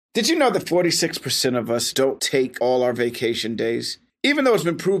Did you know that 46% of us don't take all our vacation days? Even though it's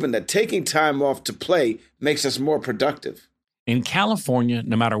been proven that taking time off to play makes us more productive. In California,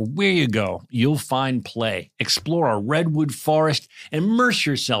 no matter where you go, you'll find play. Explore a redwood forest, immerse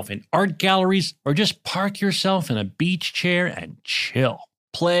yourself in art galleries, or just park yourself in a beach chair and chill.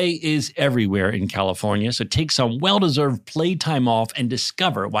 Play is everywhere in California, so take some well-deserved playtime off and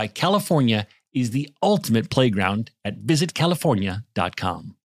discover why California is the ultimate playground at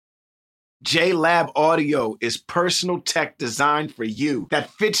visitcalifornia.com. JLab Audio is personal tech designed for you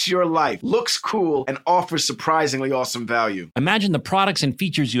that fits your life, looks cool, and offers surprisingly awesome value. Imagine the products and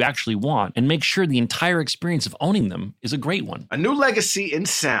features you actually want and make sure the entire experience of owning them is a great one. A new legacy in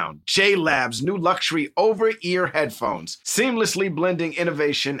sound. JLab's new luxury over-ear headphones, seamlessly blending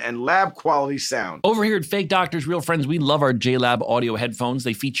innovation and lab-quality sound. Over here at Fake Doctors, Real Friends, we love our JLab Audio headphones.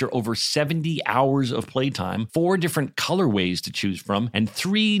 They feature over 70 hours of playtime, 4 different colorways to choose from, and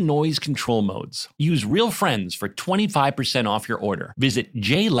 3 noise control modes. Use Real Friends for 25% off your order. Visit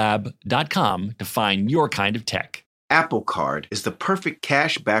jlab.com to find your kind of tech. Apple Card is the perfect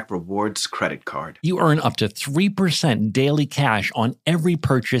cash-back rewards credit card. You earn up to 3% daily cash on every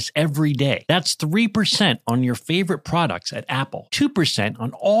purchase every day. That's 3% on your favorite products at Apple, 2%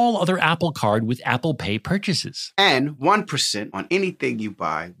 on all other Apple Card with Apple Pay purchases, and 1% on anything you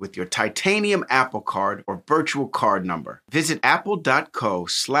buy with your titanium Apple Card or virtual card number. Visit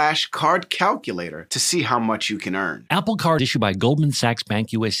apple.co/card calculator to see how much you can earn. Apple Card issued by Goldman Sachs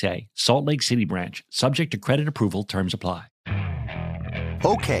Bank USA, Salt Lake City branch, subject to credit approval. Terms apply.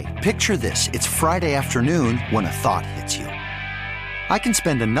 Okay, picture this. It's Friday afternoon when a thought hits you. I can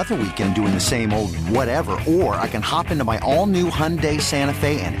spend another weekend doing the same old whatever, or I can hop into my all-new Hyundai Santa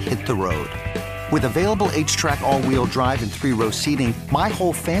Fe and hit the road. With available H-Track all-wheel drive and 3-row seating, my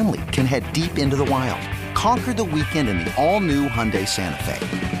whole family can head deep into the wild. Conquer the weekend in the all-new Hyundai Santa Fe.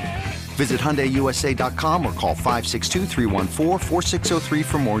 Visit HyundaiUSA.com or call 562-314-4603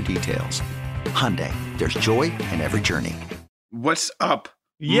 for more details. Hyundai, there's joy in every journey. What's up,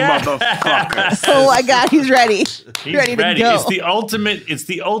 Yeah. motherfuckers? Oh my God, he's ready. He's ready to go. It's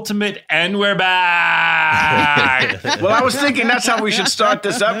the ultimate, and we're back. Well, I was thinking that's how we should start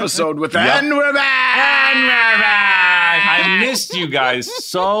this episode with and we're back. And we're back. I missed you guys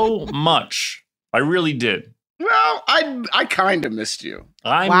so much. I really did. Well, I kind of missed you.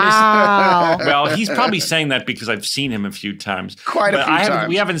 Wow. Well, he's probably saying that because I've seen him a few times. Quite a few times.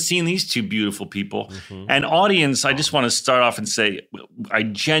 We haven't seen these two beautiful people. And audience, I just want to start off and say, I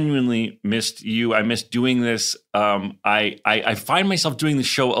genuinely missed you. I missed doing this. I find myself doing the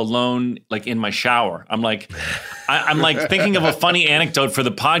show alone, like in my shower. I'm like thinking of a funny anecdote for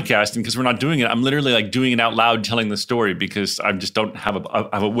the podcast, and because we're not doing it, I'm literally like doing it out loud, telling the story because I just don't have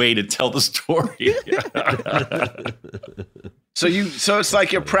a way to tell the story. So it's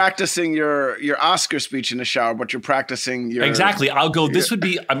like you're practicing your Oscar speech in the shower, but you're practicing your exactly. I'll go. This would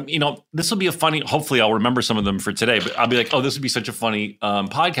be, this will be a funny. Hopefully, I'll remember some of them for today. But I'll be like, oh, this would be such a funny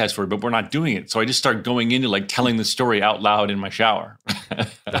podcast for it. But we're not doing it, so I just start going into like telling the story out loud in my shower.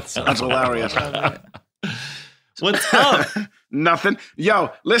 That's hilarious. What's up? Nothing. Yo,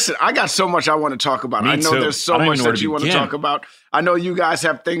 listen, I got so much I want to talk about. I know there's so much that you want to talk about. I know you guys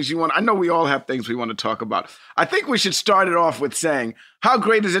have things you want. I know we all have things we want to talk about. I think we should start it off with saying, how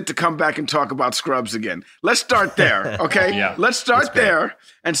great is it to come back and talk about Scrubs again? Let's start there, okay? Yeah, let's start there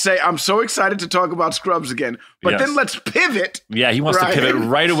and say, I'm so excited to talk about Scrubs again. But then let's pivot. Yeah, he wants to pivot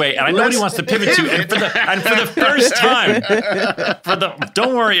right away. And I know what he wants to pivot to. And for the first time,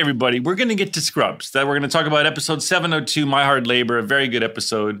 don't worry, everybody, we're going to get to Scrubs. That we're going to talk about episode 702, My Hard Labor, a very good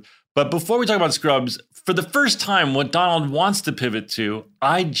episode. But before we talk about Scrubs, for the first time, what Donald wants to pivot to,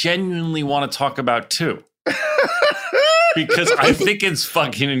 I genuinely want to talk about too. Because I think it's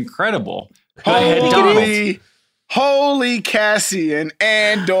fucking incredible. Go ahead, Donald. Holy Cassian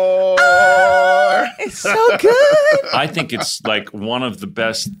Andor. It's so good. I think it's like one of the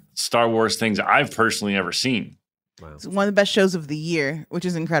best Star Wars things I've personally ever seen. Wow. It's one of the best shows of the year, which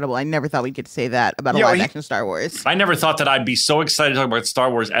is incredible. I never thought we'd get to say that about a live-action Star Wars. I never thought that I'd be so excited to talk about Star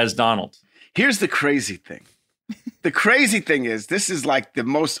Wars as Donald. Here's the crazy thing. The crazy thing is, this is like the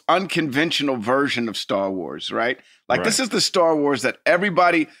most unconventional version of Star Wars, right? Like, This is the Star Wars that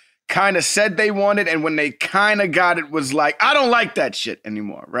everybody kind of said they wanted, and when they kind of got it, was like, I don't like that shit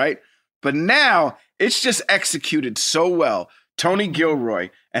anymore, right? But now, it's just executed so well. Tony Gilroy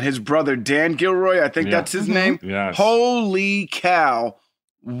and his brother Dan Gilroy, I think that's his name. Yes. Holy cow.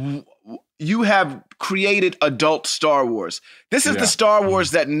 You have created adult Star Wars. This is the Star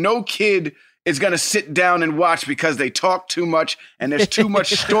Wars that no kid is going to sit down and watch because they talk too much and there's too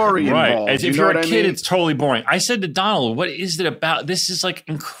much story involved. As if you're a kid, it's totally boring. I said to Donald, what is it about? This is like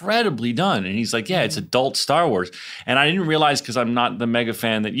incredibly done. And he's like, yeah, it's adult Star Wars. And I didn't realize, because I'm not the mega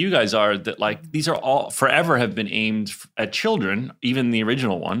fan that you guys are, that like these are all forever have been aimed at children, even the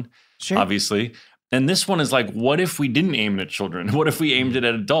original one, obviously. And this one is like, what if we didn't aim it at children? What if we aimed it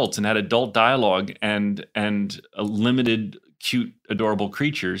at adults and had adult dialogue and a limited, cute, adorable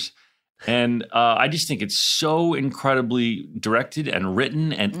creatures? And I just think it's so incredibly directed and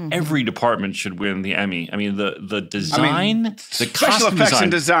written, and every department should win the Emmy. I mean, the design, the special effects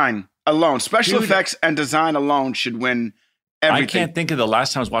and design alone, effects and design alone should win everything. I can't think of the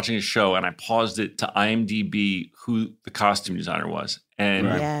last time I was watching a show and I paused it to IMDb who the costume designer was.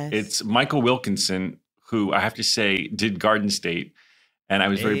 And it's Michael Wilkinson, who I have to say did Garden State. And I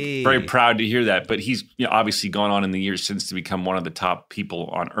was very, very proud to hear that. But he's obviously gone on in the years since to become one of the top people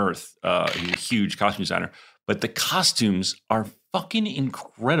on earth. He's a huge costume designer. But the costumes are fucking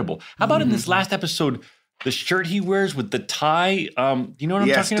incredible. How about in this last episode, the shirt he wears with the tie? You know what I'm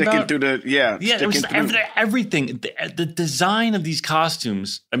talking about? It was everything. The design of these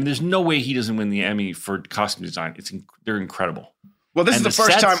costumes. I mean, there's no way he doesn't win the Emmy for costume design. They're incredible. Well, this is the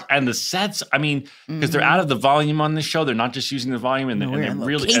first time. And the sets, I mean, because they're out of the volume on this show. They're not just using the volume. And they're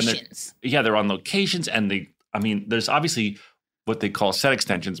really, they're on locations. And there's obviously what they call set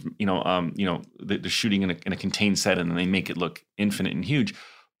extensions. They're shooting in a contained set and then they make it look infinite and huge.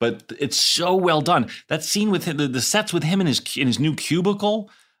 But it's so well done. That scene with him, the sets with him in his new cubicle.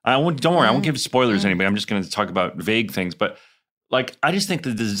 Don't worry, I won't give spoilers to anybody. I'm just going to talk about vague things. But like, I just think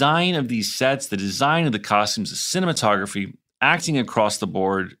the design of these sets, the design of the costumes, the cinematography, acting across the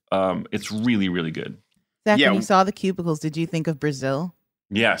board, it's really, really good. Zach, when you saw the cubicles, did you think of Brazil?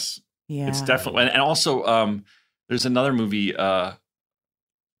 Yes. Yeah. It's definitely, and also there's another movie, there's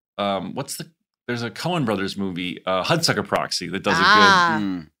a Coen Brothers movie, Hudsucker Proxy, that does it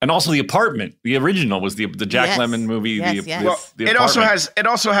good. And also The Apartment. The original was the Jack Lemmon movie. It also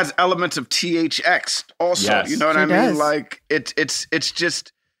has elements of THX also. You know what I mean? Like it's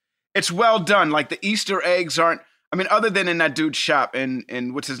well done. Like the Easter eggs aren't, I mean, other than in that dude's shop,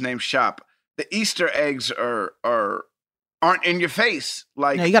 in what's his name shop, the Easter eggs aren't in your face.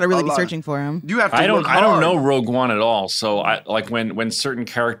 Like, no, you got to really be searching for them. You have to. I don't know Rogue One at all. So I like when certain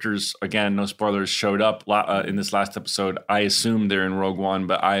characters, again, no spoilers, showed up in this last episode. I assumed they're in Rogue One,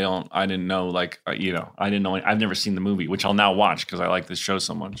 but I didn't know. Like I didn't know. I've never seen the movie, which I'll now watch because I like this show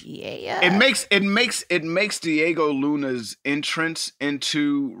so much. Yeah. It makes Diego Luna's entrance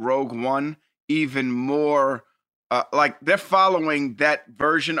into Rogue One even more. Like they're following that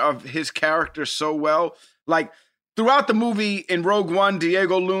version of his character so well. Like throughout the movie in Rogue One,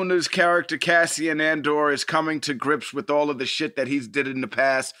 Diego Luna's character Cassian Andor is coming to grips with all of the shit that he's did in the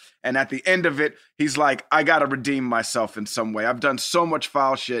past. And at the end of it, he's like, I got to redeem myself in some way. I've done so much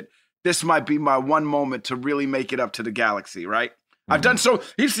foul shit. This might be my one moment to really make it up to the galaxy, right? I've done so,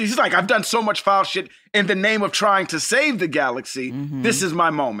 he's like, I've done so much foul shit in the name of trying to save the galaxy. This is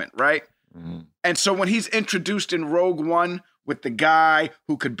my moment, right? And so when he's introduced in Rogue One with the guy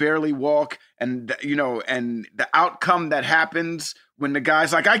who could barely walk and, and the outcome that happens when the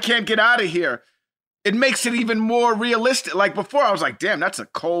guy's like, I can't get out of here. It makes it even more realistic. Like before I was like, damn, that's a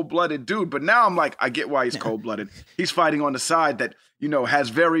cold-blooded dude. But now I'm like, I get why he's cold-blooded. He's fighting on the side that, has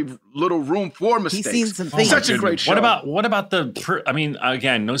very little room for mistakes. He's seen some things. Such a great show. What about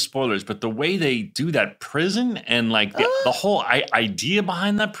again, no spoilers, but the way they do that prison and like the whole idea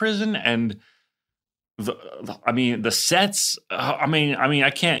behind that prison and the sets.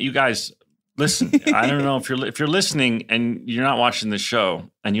 I can't. You guys, listen. I don't know if you're listening and you're not watching the show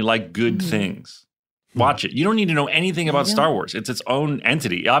and you like good things. Watch it. You don't need to know anything about Star Wars. It's its own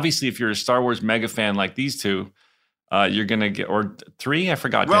entity. Obviously, if you're a Star Wars mega fan like these two, you're gonna get, or three. I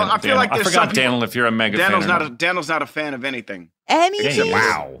forgot. Well, I feel like I forgot Daniel. If you're a mega fan, Daniel's not a fan of anything. Anything?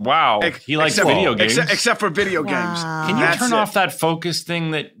 Wow. He likes video games, except for video games. Can you turn off that focus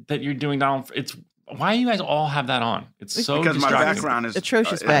thing that you're doing, Donald? It's why you guys all have that on? It's so because distracting. My background is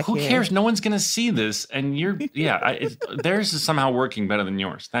atrocious back here. Who cares? No one's gonna see this, and you're theirs is somehow working better than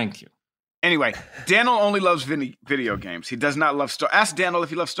yours. Thank you. Anyway, Daniel only loves video games. He does not love Ask Daniel if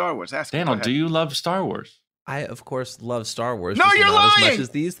he loves Star Wars. Ask Daniel, do you love Star Wars? I, of course, love Star Wars. No, you're lying. As much as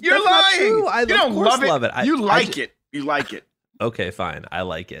these. You're That's lying. Not true. I, you don't love it. You like it. You like it. Okay, fine. I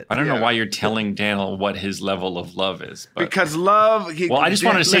like it. I don't know why you're telling Daniel what his level of love is. But, because love. I just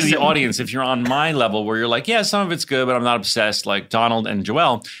wanted to say to the audience, if you're on my level where you're like, yeah, some of it's good, but I'm not obsessed, like Donald and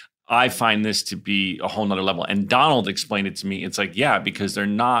Joelle, I find this to be a whole nother level. And Donald explained it to me. It's like, yeah, because they're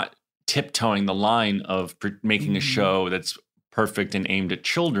not tiptoeing the line of making a show that's perfect and aimed at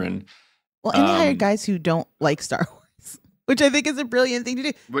children. Well, and they hired guys who don't like Star Wars, which I think is a brilliant thing to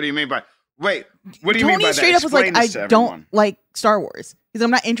do. What do you mean by? Wait, what do you mean by Tony that? straight up was like, Explain this I to don't everyone. like Star Wars because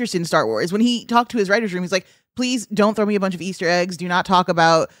I'm not interested in Star Wars. When he talked to his writer's room, he's like, please don't throw me a bunch of Easter eggs. Do not talk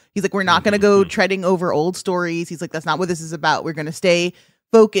about, he's like, we're not going to go treading over old stories. He's like, that's not what this is about. We're going to stay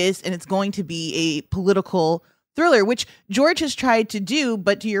focused, and it's going to be a political thriller, which George has tried to do.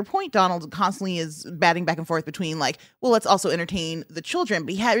 But to your point, Donald constantly is batting back and forth between like, well, let's also entertain the children.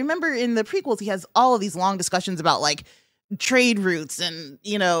 But remember in the prequels, he has all of these long discussions about like trade routes and,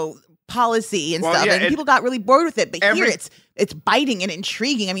 policy and stuff. And people got really bored with it. But here it's biting and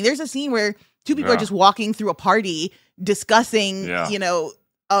intriguing. I mean, there's a scene where two people are just walking through a party discussing, a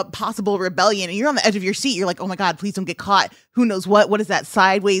possible rebellion, and you're on the edge of your seat. You're like, oh my God, please don't get caught. Who knows what? What does that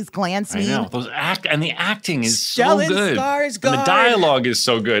sideways glance mean? I know. The acting is Stellan so good. Skarsgård. And the dialogue is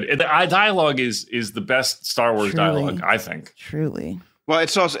so good. And the dialogue is the best Star Wars dialogue, I think. Truly. Well,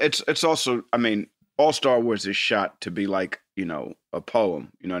 it's also. I mean, all Star Wars is shot to be like a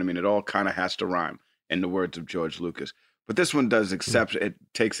poem. You know what I mean? It all kind of has to rhyme, in the words of George Lucas. But this one does it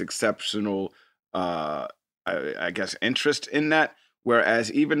takes exceptional, I guess, interest in that.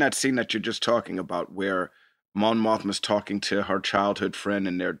 Whereas even that scene that you're just talking about, where Mon Mothma's talking to her childhood friend,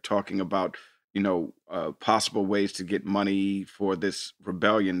 and they're talking about possible ways to get money for this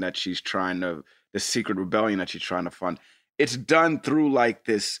rebellion that this secret rebellion that she's trying to fund. It's done through like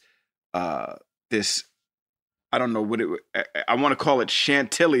this. I don't know what I want to call it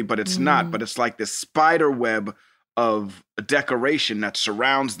chantilly, but it's not. But it's like this spider web of a decoration that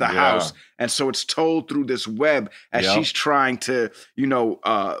surrounds the house, and so it's told through this web as she's trying to, weave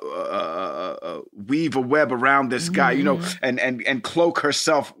a web around this guy, and cloak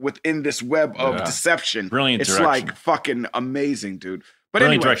herself within this web of deception. Brilliant It's direction. like fucking amazing, dude. But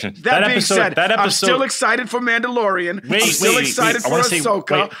Brilliant anyway, direction. that being said, I'm still excited for Mandalorian. I'm still excited for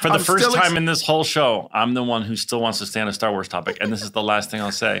Ahsoka. For the first time in this whole show, I'm the one who still wants to stay on a Star Wars topic, and this is the last thing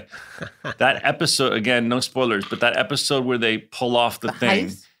I'll say. That episode, again, no spoilers, but that episode where they pull off the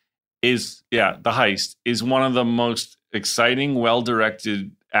thing heist? the heist is one of the most exciting,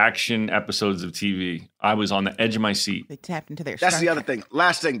 well-directed action episodes of TV. I was on the edge of my seat. They tapped into their That's strength. the other thing.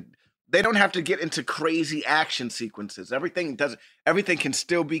 Last thing. They don't have to get into crazy action sequences. Everything can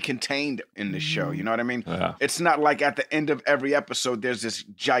still be contained in this show. You know what I mean? Yeah. It's not like at the end of every episode, there's this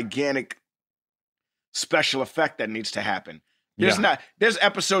gigantic special effect that needs to happen. There's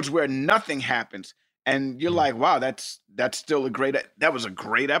episodes where nothing happens. And you're like, wow, that was a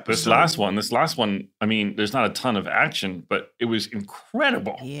great episode. This last one, I mean, there's not a ton of action, but it was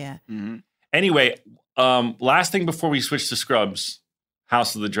incredible. Yeah. Mm-hmm. Anyway, last thing before we switch to Scrubs,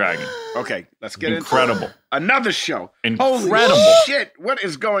 House of the Dragon. Okay, let's get Incredible. into another show. Incredible. Holy shit, what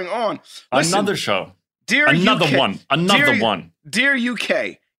is going on? Listen, Another show. Another one. Dear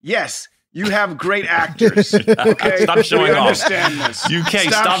UK, yes, you have great actors. Okay, Stop showing we off. Understand this.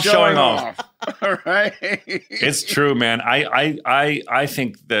 UK, stop showing off. All right. It's true, man. I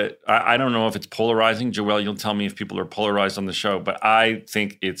think that I don't know if it's polarizing. Joelle, you'll tell me if people are polarized on the show, but I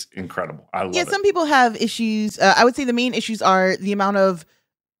think it's incredible. I love it. Some people have issues. I would say the main issues are the amount of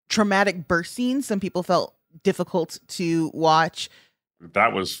traumatic birth scenes. Some people felt difficult to watch.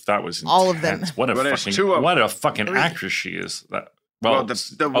 That was intense. All of them. What a fucking actress she is. Well,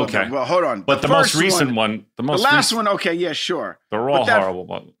 hold on. But the most recent one, the last one, okay, yeah, sure. They're all horrible.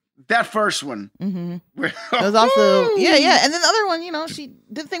 But that first one. Mm-hmm. It was also, yeah. And then the other one, she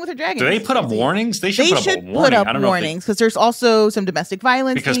did the thing with her dragon. Do they put up warnings? They should put up warnings because there's also some domestic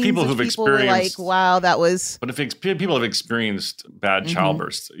violence. Because people who've experienced. Were like, wow, that was. But if people have experienced bad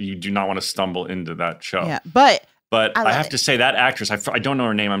childbirths, you do not want to stumble into that show. Yeah, but I have to say that actress, I don't know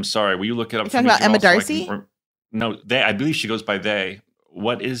her name. I'm sorry. Will you look it up? You're talking about Emma Darcy? No, I believe she goes by they.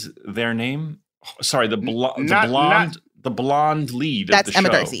 What is their name? Sorry, the blonde lead. That's of the Emma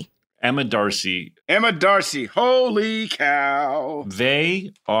show. Darcy. Emma Darcy. Holy cow!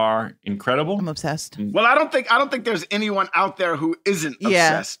 They are incredible. I'm obsessed. Well, I don't think there's anyone out there who isn't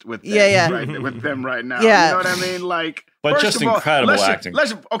obsessed with them. With them right now. Yeah. You know what I mean? Like, but just incredible acting.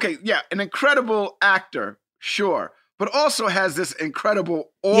 An incredible actor, sure, but also has this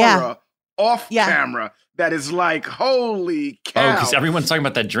incredible aura off camera. That is like, holy cow. Oh, because everyone's talking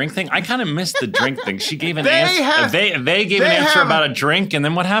about that drink thing? I kind of missed the drink thing. She gave an answer. They gave an answer about a drink, and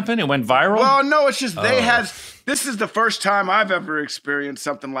then what happened? It went viral? Well, no, it's just this is the first time I've ever experienced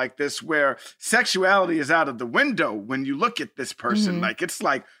something like this where sexuality is out of the window when you look at this person. Mm-hmm. Like, it's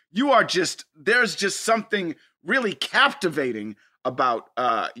like there's just something really captivating about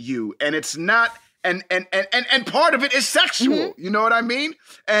you, and it's not... And part of it is sexual, you know what I mean?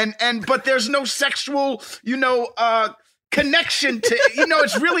 But there's no sexual, connection to,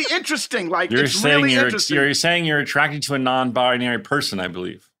 it's really interesting. Like, You're it's saying really interesting. you're saying you're attracted to a non-binary person, I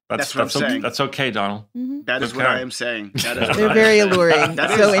believe. That's what I'm saying. That's okay, Donald. That is what I am saying. That is They're very alluring.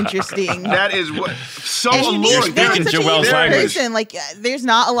 So interesting. That is what so And alluring. You're speaking such a Joelle's unique language. person. Like, there's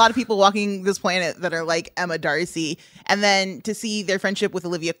not a lot of people walking this planet that are like Emma Darcy. And then to see their friendship with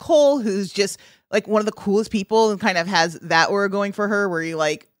Olivia Cole, who's just like one of the coolest people and kind of has that aura going for her, where you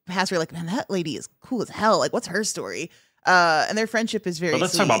like pass her like, man, that lady is cool as hell. Like, what's her story? And their friendship is very. But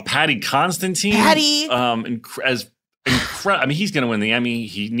let's sweet. talk about Patty Constantine. Patty. As incredible. I mean, he's going to win the Emmy.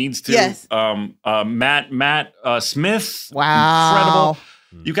 He needs to. Yes. Matt Smith. Wow.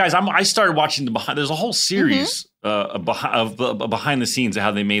 Incredible. You guys, I started watching the behind. There's a whole series of behind the scenes of how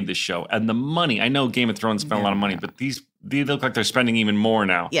they made this show and the money. I know Game of Thrones spent a lot of money, but they look like they're spending even more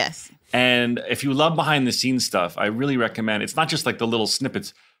now. Yes. And if you love behind the scenes stuff, I really recommend. It's not just like the little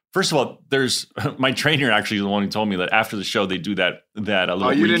snippets. First of all, there's my trainer actually is the one who told me that after the show they do that a little. Oh,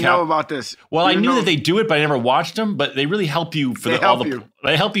 you recap. didn't know about this? Well, I knew that they do it, but I never watched them. But they really help you for They help you.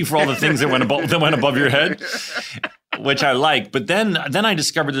 They help you for all the things that went above your head, which I like. But then I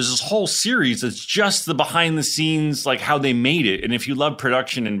discovered there's this whole series that's just the behind the scenes, like how they made it. And if you love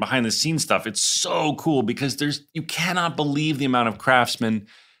production and behind the scenes stuff, it's so cool because you cannot believe the amount of craftsmen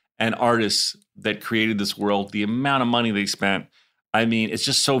and artists that created this world, the amount of money they spent. I mean, it's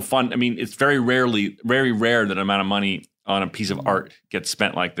just so fun. I mean, it's very rare that amount of money on a piece of art gets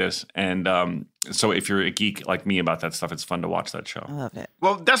spent like this. And so if you're a geek like me about that stuff, it's fun to watch that show. I love it.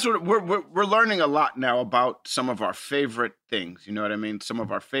 Well, that's what we're learning a lot now about some of our favorite things. You know what I mean? Some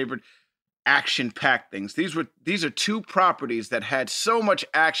of our favorite action-packed things. These are two properties that had so much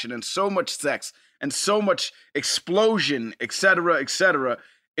action and so much sex and so much explosion, et cetera,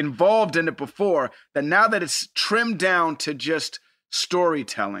 involved in it before, that now that it's trimmed down to just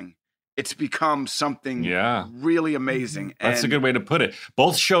storytelling, it's become something really amazing. That's a good way to put it.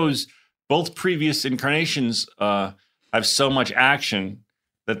 Both shows, both previous incarnations have so much action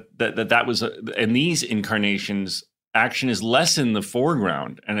that was in these incarnations, action is less in the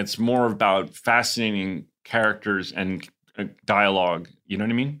foreground and it's more about fascinating characters and dialogue. You know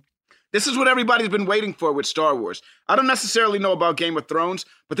what I mean? This is what everybody's been waiting for with Star Wars. I don't necessarily know about Game of Thrones,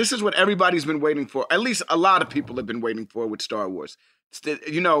 but this is what everybody's been waiting for. At least a lot of people have been waiting for with Star Wars.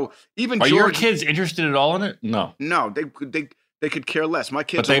 Even Are George, your kids interested at all in it? No. No, they could care less. My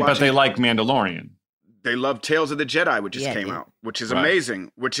kids, but they like Mandalorian. They love Tales of the Jedi, which just came out, which is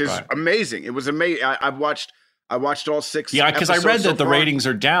amazing. Amazing. It was amazing. I watched all 6. Yeah, because I read that the far. ratings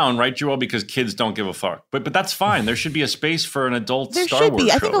are down, right, Joel? Because kids don't give a fuck. But that's fine. There should be a space for an adult There Star should Wars be.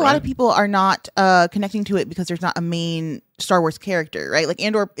 show, I think a lot of people are not connecting to it because there's not a main Star Wars character, right? Like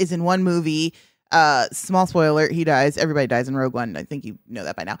Andor is in one movie. Small spoiler, he dies. Everybody dies in Rogue One. I think you know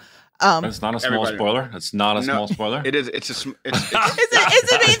that by now. It's not a small spoiler. It's not a small spoiler. It is. It's It's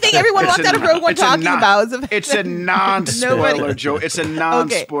the main thing everyone walked out of Rogue One talking about. It's a non-spoiler, Joe. It's a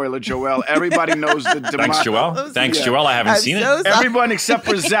non-spoiler, Joel. Everybody knows the demise. Thanks, Joel. Thanks, Joel. I haven't seen so it. sorry. Everyone except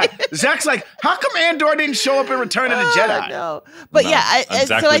for Zach. Zach's like, how come Andor didn't show up in Return of the Jedi? No. But yeah,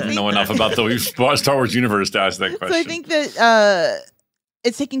 Zach so I wouldn't think know enough about the Star Wars universe to ask that question. So I think that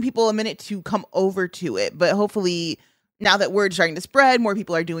it's taking people a minute to come over to it, but hopefully now that word's starting to spread, more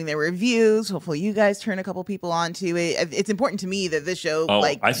people are doing their reviews. Hopefully you guys turn a couple people onto it. It's important to me that this show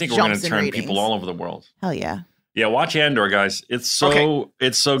I think we're going to turn ratings. people all over the world. Hell yeah. Yeah, watch Andor, guys. It's so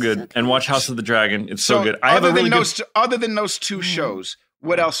good. So good. And watch House of the Dragon. It's so good. I have other a really than good. other than those 2 shows,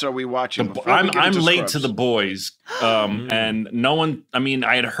 what else are we watching? I'm late to The Boys, and no one. I mean,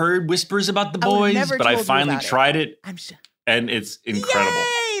 I had heard whispers about The Boys, but I finally tried it, and it's incredible.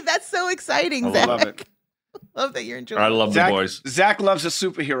 Yay! That's so exciting, Zach. I love it. Love that you're enjoying. I love The Boys. Zach loves a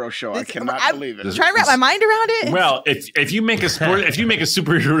superhero show. I cannot believe it. I'm trying to wrap my mind around it. Well, if you make a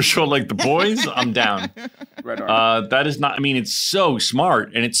superhero show like The Boys, I'm down. Right on. That is not. I mean, it's so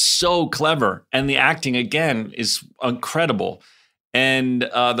smart and it's so clever, and the acting again is incredible, and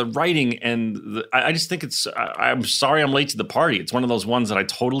the writing and I just think it's. I'm sorry, I'm late to the party. It's one of those ones that I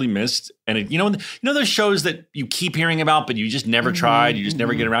totally missed, and you know those shows that you keep hearing about, but you just never tried, you just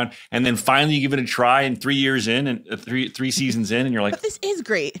never get around, and then finally you give it a try, and 3 years in, and three seasons in, and you're like, but this is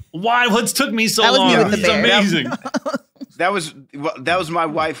great. Why? What's took me so That was long? me with the It's bear. amazing. That was my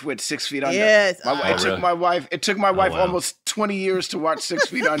wife with 6 Feet Under. Yes. It took my wife almost 20 years to watch 6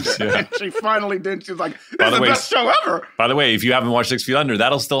 Feet Under. And she finally did. She was like, this is the best show ever. By the way, if you haven't watched 6 Feet Under,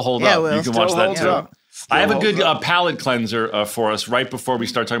 that'll still hold up. Will. You can watch that too. I have a good holds up. palate cleanser for us right before we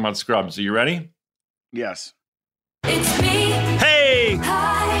start talking about Scrubs. Are you ready? Yes. It's me. Hey!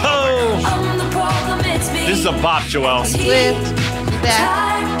 Hi. Ho! I'm the problem, it's me. This is a bop, Joelle. Swift,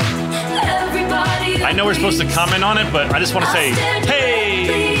 back. Everybody I I know we're supposed to comment on it, but I just want to say,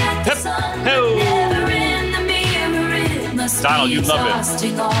 hey, hip, ho. Donald, you love it.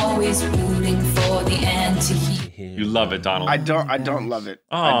 You love it, Donald. I don't love it.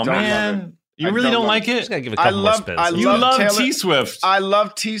 Oh, man. You really don't like it? Just gotta give it a couple more spins. You love T-Swift. I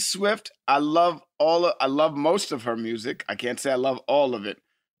love T-Swift. I love most of her music. I can't say I love all of it.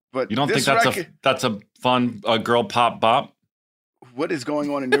 But you don't think that's a fun girl pop bop? What is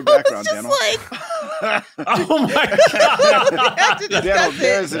going on in your background, Daniel? Oh my God! Daniel,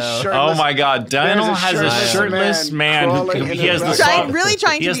 there's a shirtless. Oh my God! Daniel has a shirtless man who he has the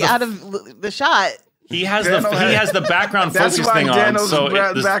trying to be out of the shot. He has the background focus thing on, so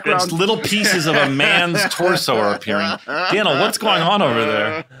it's little pieces of a man's torso are appearing. Daniel, what's going on over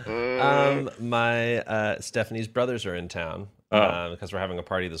there? My Stephanie's brothers are in town. Because we're having a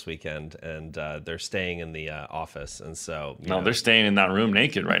party this weekend, and they're staying in the office, and so they're staying in that room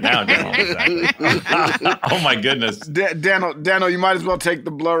naked right now, Daniel. Oh my goodness, Daniel, you might as well take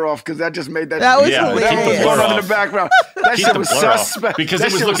the blur off because that just made that. That was hilarious. That was going on in the background. That shit was suspect because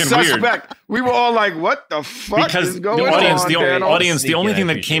it was looking weird. We were all like, "What the fuck is going on?" The only thing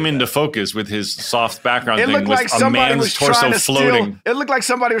that came into focus with his soft background thing was a man's torso floating. It looked like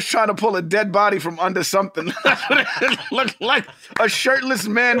somebody was trying to pull a dead body from under something. It looked like a shirtless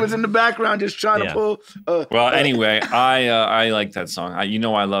man was in the background just trying to pull. Well, anyway, I like that song. I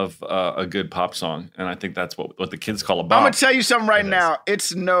love a good pop song, and I think that's what the kids call a bop. I'm gonna tell you something right now.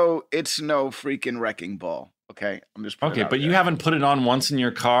 It's no freaking Wrecking Ball. Okay, I'm just okay, but you haven't put it on once in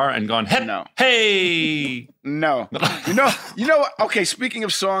your car and gone, hey, no. Hey, no. You know. Okay, speaking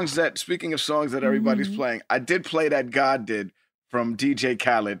of songs that everybody's playing, I did play that God Did from DJ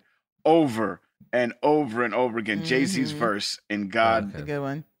Khaled over and over and over again. Jay-Z's verse in God. A good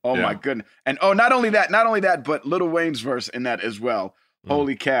one. Oh my goodness. And not only that, but Lil Wayne's verse in that as well.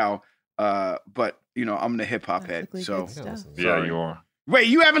 Holy cow. But I'm the hip hop head. So yeah, you are. Wait,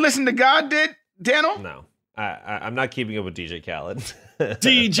 you haven't listened to God Did, Daniel? No. I'm not keeping up with DJ Khaled.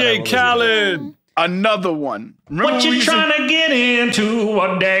 DJ Khaled. Another one. Remember what you trying to get into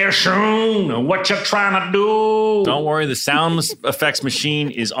a day soon? What you trying to do? Don't worry, the sound effects machine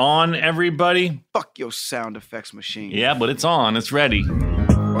is on, everybody. Fuck your sound effects machine. Yeah, but it's on. It's ready.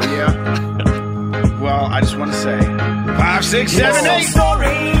 Oh, yeah? Well, I just want to say 5, 6, 7, 8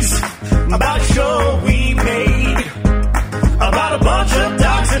 stories about a show we made about a bunch of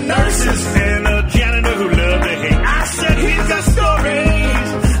docs and nurses and a janitor who loved to hate. I said he's got stories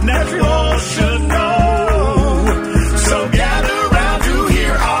that you all should know. So gather round to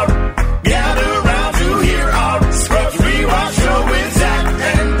hear our Scrubs Rewatch show with Zach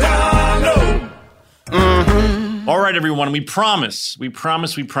and Donald. All right, everyone. We promise.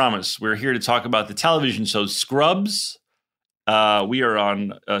 We're here to talk about the television show Scrubs. We are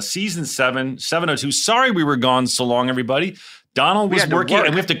on season 7, 702. Sorry we were gone so long, everybody. Donald was working,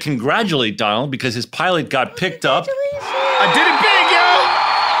 and we have to congratulate Donald because his pilot got picked up. I did it big, yo!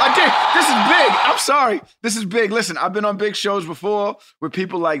 I did. This is big. I'm sorry. This is big. Listen, I've been on big shows before with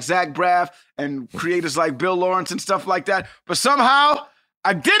people like Zach Braff and creators like Bill Lawrence and stuff like that. But somehow,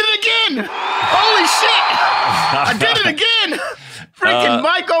 I did it again! Holy shit! I did it again! Freaking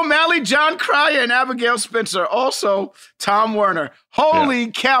Mike O'Malley, John Cryer, and Abigail Spencer. Also, Tom Werner.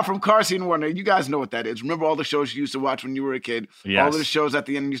 Holy cow, from Carsey and Werner. You guys know what that is. Remember all the shows you used to watch when you were a kid? Yes. All of the shows at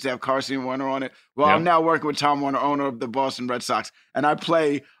the end used to have Carsey and Werner on it. Well, I'm now working with Tom Werner, owner of the Boston Red Sox, and I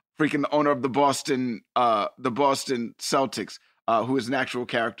play freaking the owner of the Boston Celtics. Who is an actual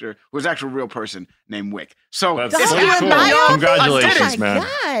character, who is an actual real person named Wick. So that's cool. Congratulations, man.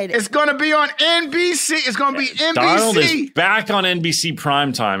 God. It's going to be on NBC. It's going to be NBC. Donald is back on NBC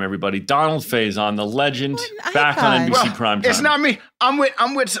Primetime, everybody. Donald Faison, the legend, back on NBC Primetime. It's not me. I'm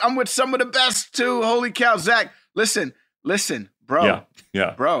with some of the best too. Holy cow, Zach. Listen, bro.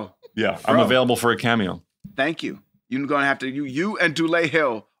 Yeah. Bro. Yeah. I'm available for a cameo. Thank you. You're going to have to, you and Dulé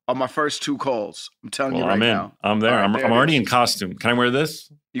Hill are my first 2 calls. I'm telling you right now. I'm there. Right, I'm already in costume. Can I wear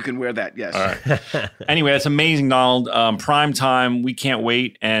this? You can wear that, yes. All right. Anyway, it's amazing, Donald. Prime time. We can't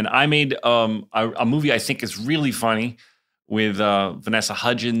wait. And I made a movie I think is really funny with Vanessa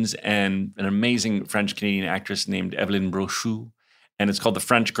Hudgens and an amazing French-Canadian actress named Evelyn Brochu. And it's called The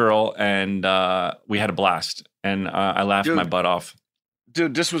French Girl. And we had a blast. And I laughed my butt off.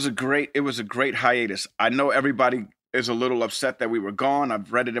 Dude, it was a great hiatus. I know everybody is a little upset that we were gone.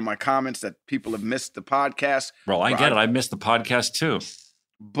 I've read it in my comments that people have missed the podcast. Well, I get it. I missed the podcast too.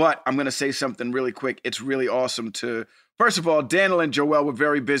 But I'm going to say something really quick. It's really awesome to, first of all, Daniel and Joelle were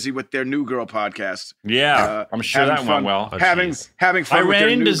very busy with their New Girl podcast. Yeah, I'm sure that went well. Having fun I with ran their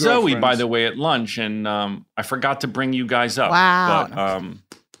into new Zoe, girlfriends. by the way, at lunch, and I forgot to bring you guys up. Wow. But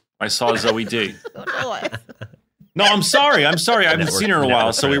I saw Zoe D. otherwise. No, I'm sorry. I haven't Network- seen her in a while,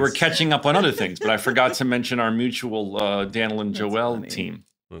 network so we were friends. catching up on other things. But I forgot to mention our mutual Daniel and Joelle funny. team.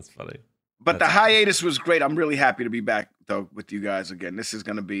 That's funny. But the hiatus was great. I'm really happy to be back though with you guys again. This is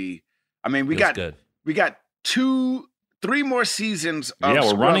gonna be. I mean, we Feels got good. 3 more seasons. Of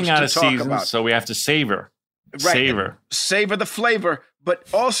Yeah, we're running Scrubs out to of talk seasons, about. so we have to savor. Right. Savor. Savor the flavor, but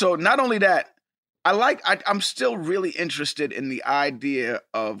also not only that, I'm still really interested in the idea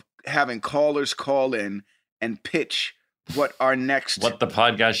of having callers call in and pitch what our next What the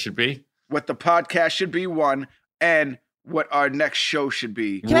podcast should be. what the podcast should be, one, and what our next show should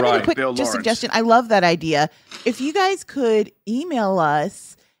be. Can I make a quick Bill Lawrence. suggestion? I love that idea. If you guys could email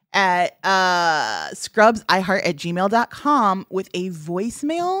us at scrubsiheart@gmail.com with a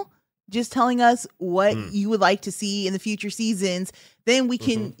voicemail just telling us what you would like to see in the future seasons, then we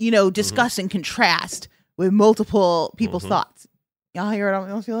can, discuss and contrast with multiple people's thoughts. Y'all hear what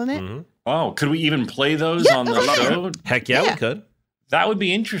I'm feeling it? Mhm. Oh, could we even play those Yeah, on the that's what I show? Heck yeah, Yeah. we could. That would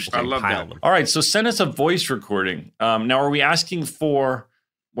be interesting. I love Pile that. them. All right, so send us a voice recording. Now, are we asking for?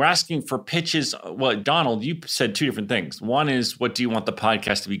 We're asking for pitches. Well, Donald, you said 2 different things. One is, what do you want the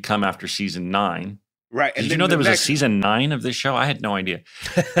podcast to become after season 9? Right. Did you then know the there was next- a season 9 of this show? I had no idea.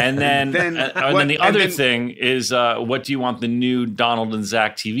 And then, Then and what- then the and other then- thing is, what do you want the new Donald and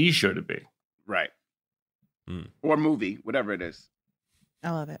Zach TV show to be? Right. Mm. Or movie, whatever it is.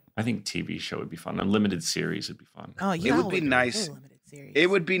 I love it. I think TV show would be fun. A limited series would be fun. Oh, It yeah, would be nice. Limited series. It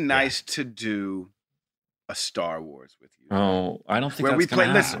would be nice to do a Star Wars with you. Oh, I don't think Where that's we play.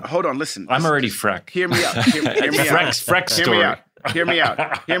 gonna Listen, happen. hold on. Listen. I'm listen, already just Freck. Hear me out. Hear me out. Freck's Hear story. me out. Hear me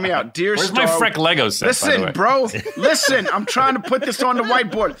out. Hear me out. Dear Where's Star my Freck Lego set? by the Listen, way? bro. Listen, I'm trying to put this on the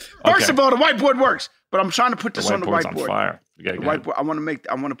whiteboard. First Okay. of all, the whiteboard works, but I'm trying to put The this on the whiteboard's whiteboard. on fire. You gotta The go ahead. whiteboard.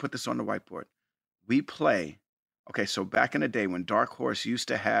 I want to put this on the whiteboard. We play. Okay, so back in the day when Dark Horse used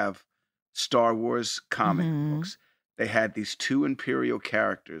to have Star Wars comic Mhm. books, they had these 2 Imperial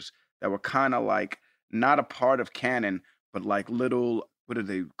characters that were kind of like not a part of canon, but like little, what are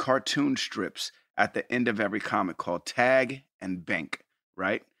they, cartoon strips at the end of every comic called Tag and Bink,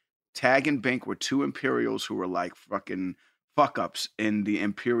 right? Tag and Bink were 2 Imperials who were like fucking fuck ups in the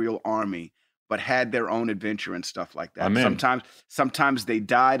Imperial army, but had their own adventure and stuff like that. I'm in. Sometimes they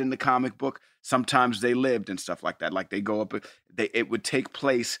died in the comic book. Sometimes they lived and stuff like that. Like they go up, it would take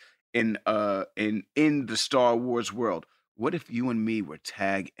place in the Star Wars world. What if you and me were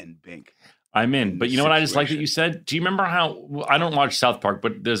Tag and Bink? I'm in. in But this you know what I just like that situation. you said? Do you remember how I don't watch South Park,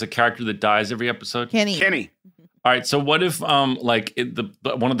 but there's a character that dies every episode? Kenny. All right, so what if one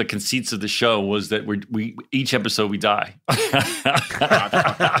of the conceits of the show was that we each episode we die.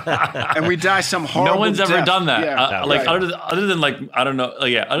 And we die some horrible No one's ever death. done that. Yeah, Like right. other than like I don't know.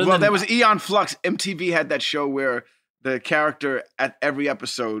 Other Well, than there was Eon Flux. MTV had that show where the character at the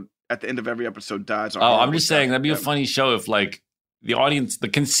end of every episode dies. a Oh, I'm horrible just saying death. that'd be a funny show if like the audience, the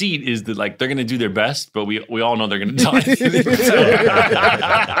conceit is that like they're gonna do their best, but we all know they're gonna die.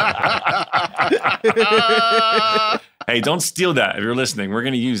 Hey, don't steal that if you're listening. We're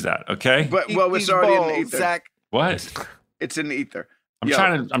gonna use that, okay? But well, it's already in the ether. Zach. What? It's in the ether. I'm Yo.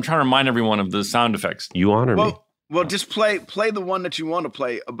 trying to remind everyone of the sound effects. You honor me. Well, just play the one that you want to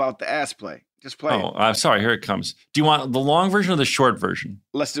play about the ass play. Just play it. Oh, I'm sorry. Here it comes. Do you want the long version or the short version?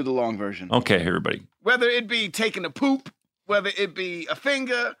 Let's do the long version. Okay, everybody. Whether it be taking a poop, whether it be a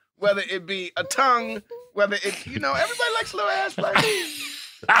finger, whether it be a tongue, whether it, everybody likes a little ass play.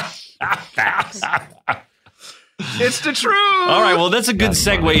 It's the truth. All right, well, that's a good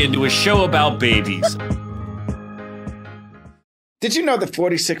segue into a show about babies. Did you know that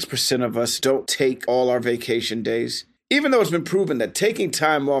 46% of us don't take all our vacation days? Even though it's been proven that taking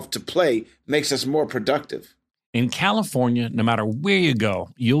time off to play makes us more productive. In California, no matter where you go,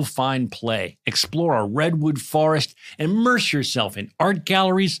 you'll find play. Explore a redwood forest, immerse yourself in art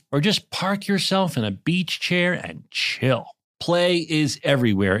galleries, or just park yourself in a beach chair and chill. Play is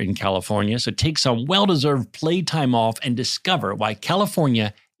everywhere in California, so take some well-deserved playtime off and discover why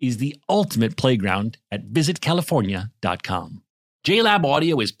California is the ultimate playground at visitcalifornia.com. JLab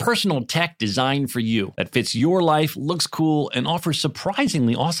Audio is personal tech designed for you that fits your life, looks cool, and offers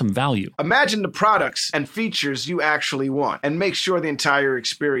surprisingly awesome value. Imagine the products and features you actually want, and make sure the entire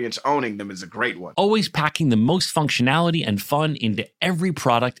experience owning them is a great one. Always packing the most functionality and fun into every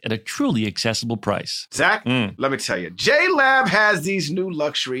product at a truly accessible price. Zach, let me tell you, JLab has these new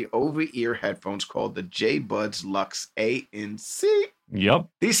luxury over-ear headphones called the JBuds Lux ANC. Yep.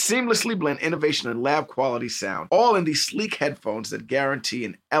 These seamlessly blend innovation and lab quality sound, all in these sleek headphones that guarantee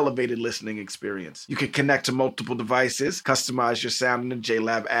an elevated listening experience. You can connect to multiple devices, customize your sound in the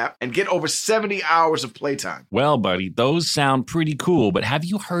JLab app, and get over 70 hours of playtime. Well, buddy, those sound pretty cool, but have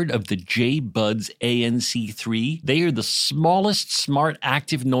you heard of the J-Buds ANC3? They are the smallest, smart,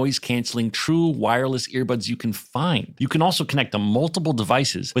 active noise-canceling, true wireless earbuds you can find. You can also connect to multiple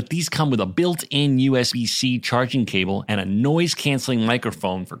devices, but these come with a built-in USB-C charging cable and a noise-canceling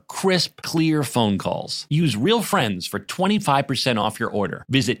microphone for crisp, clear phone calls. Use Real Friends for 25% off your order.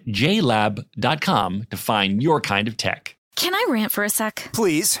 Visit JLab.com to find your kind of tech. Can I rant for a sec?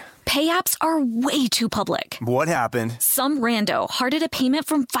 Please. Pay apps are way too public. What happened? Some rando hearted a payment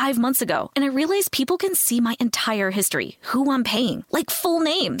from 5 months ago, and I realized people can see my entire history, who I'm paying, like full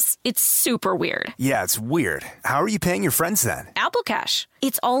names. It's super weird. Yeah, it's weird. How are you paying your friends then? Apple Cash.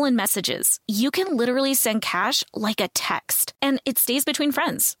 It's all in messages. You can literally send cash like a text, and it stays between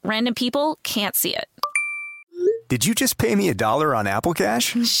friends. Random people can't see it. Did you just pay me $1 on Apple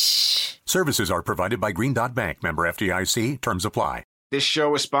Cash? Shh. Services are provided by Green Dot Bank. Member FDIC. Terms apply. This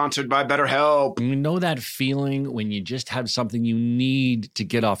show is sponsored by BetterHelp. You know that feeling when you just have something you need to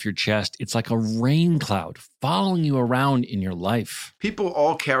get off your chest? It's like a rain cloud following you around in your life. People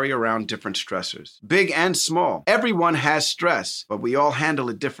all carry around different stressors, big and small. Everyone has stress, but we all handle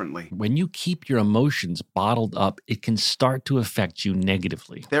it differently. When you keep your emotions bottled up, it can start to affect you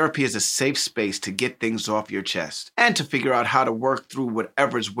negatively. Therapy is a safe space to get things off your chest and to figure out how to work through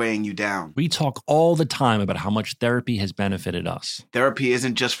whatever's weighing you down. We talk all the time about how much therapy has benefited us. Therapy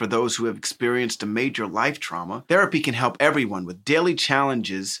isn't just for those who have experienced a major life trauma. Therapy can help everyone with daily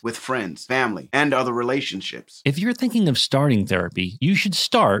challenges with friends, family, and other relationships. If you're thinking of starting therapy, you should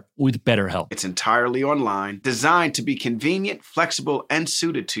start with BetterHelp. It's entirely online, designed to be convenient, flexible, and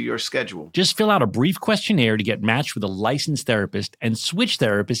suited to your schedule. Just fill out a brief questionnaire to get matched with a licensed therapist and switch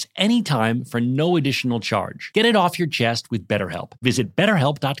therapists anytime for no additional charge. Get it off your chest with BetterHelp. Visit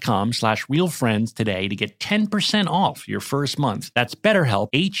BetterHelp.com/RealFriends today to get 10% off your first month. That's BetterHelp,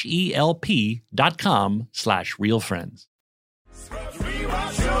 HELP.com/RealFriends.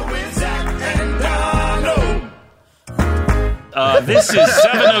 This is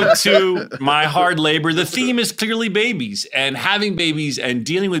 702, My Hard Labor. The theme is clearly babies and having babies and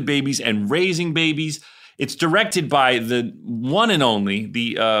dealing with babies and raising babies. It's directed by the one and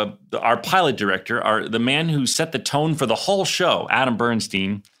only, our pilot director, the man who set the tone for the whole show, Adam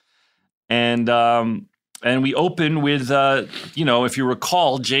Bernstein. And we open with, if you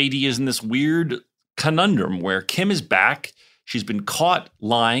recall, JD is in this weird conundrum where Kim is back. She's been caught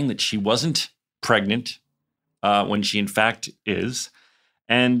lying that she wasn't pregnant when she in fact is.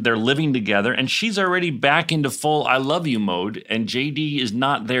 And they're living together. And she's already back into full I love you mode. And JD is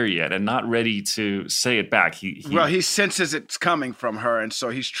not there yet and not ready to say it back. He senses it's coming from her. And so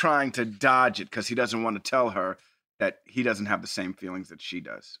he's trying to dodge it because he doesn't want to tell her that he doesn't have the same feelings that she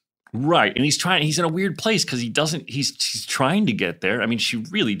does. Right. And he's in a weird place because he's trying to get there. I mean, she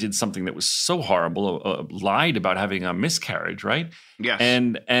really did something that was so horrible, lied about having a miscarriage, right? Yes.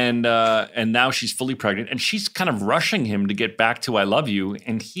 And now she's fully pregnant and she's kind of rushing him to get back to I love you.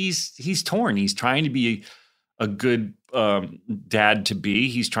 And he's torn. He's trying to be a good dad to be.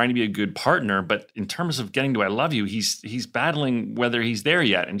 He's trying to be a good partner. But in terms of getting to I love you, he's battling whether he's there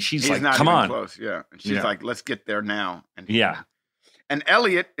yet. And she's like, not come even on. Close. Yeah. And she's like, let's get there now. And And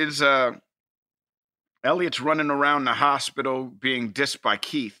Elliot is Elliot's running around the hospital being dissed by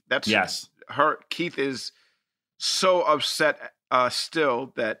Keith. Keith is so upset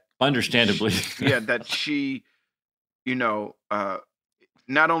still that understandably, that she, not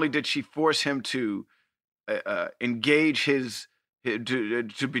only did she force him to engage to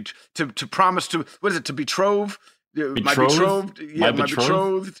promise to to betroth my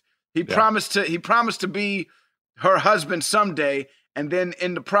betrothed. He promised to be her husband someday. And then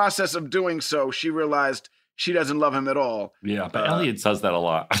in the process of doing so, she realized she doesn't love him at all. Yeah, but Elliot says that a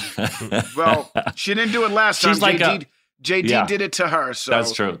lot. Well, she didn't do it last time. JD did it to her. So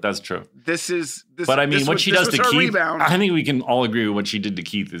That's true. This. But I mean, what she does to Keith, rebound. I think we can all agree with what she did to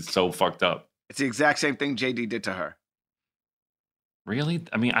Keith is so fucked up. It's the exact same thing JD did to her. Really?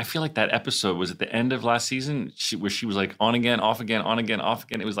 I mean, I feel like that episode was at the end of last season where she was like on again, off again, on again, off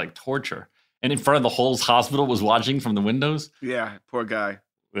again. It was like torture. And in front of the whole hospital was watching from the windows. Yeah, poor guy.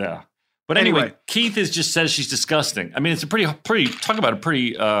 Yeah. But anyway, Keith just says she's disgusting. I mean, it's a pretty talk about a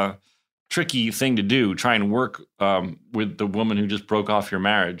pretty tricky thing to do, try and work with the woman who just broke off your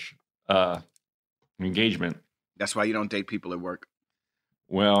marriage engagement. That's why you don't date people at work.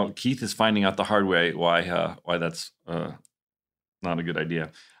 Well, Keith is finding out the hard way why that's not a good idea.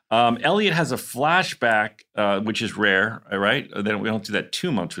 Elliot has a flashback, which is rare, right? Then we don't do that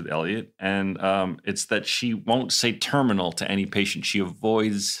too much with Elliot. And it's that she won't say terminal to any patient. She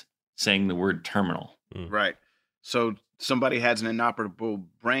avoids saying the word terminal. Right. So somebody has an inoperable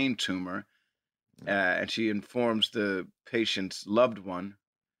brain tumor, and she informs the patient's loved one,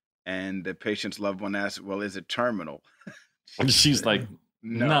 and the patient's loved one asks, well, is it terminal? She's like,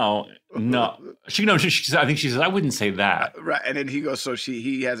 no. I think she says, I wouldn't say that. Right. And then he goes, so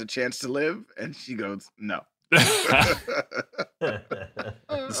he has a chance to live? And she goes, no.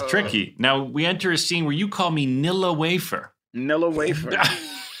 It's tricky. Now we enter a scene where you call me Nilla Wafer. Nilla Wafer.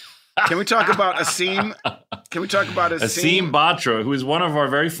 Can we talk about Asim? Can we talk about Asim Batra, who is one of our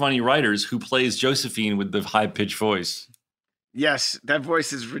very funny writers who plays Josephine with the high-pitched voice? Yes, that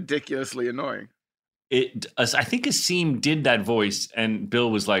voice is ridiculously annoying. I think Asim did that voice, and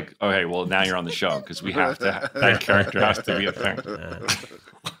Bill was like, okay, well, now you're on the show because we have to, that character has to be a thing.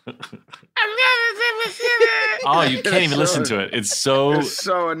 Oh, you can't even listen to it. It's so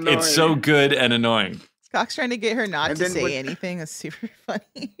annoying. It's so good and annoying. Cox trying to get her not to say anything is super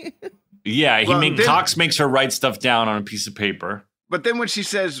funny. Yeah, Cox makes her write stuff down on a piece of paper. But then when she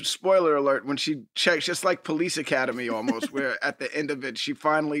says, spoiler alert, when she checks, just like Police Academy almost, where at the end of it, she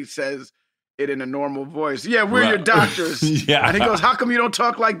finally says it in a normal voice. Yeah, we're your doctors. Yeah. And he goes, how come you don't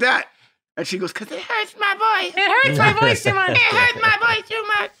talk like that? And she goes, because it hurts my voice. It hurts my voice too much. It hurts my voice too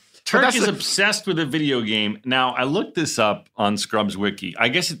much. Turk is obsessed with a video game. Now, I looked this up on Scrubs Wiki. I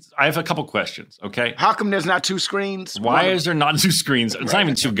have a couple questions, okay? How come there's not two screens? Why is there not two screens? It's not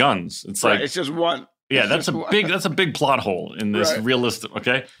even two guns. It's like it's just one. Yeah, that's a big plot hole in this realistic,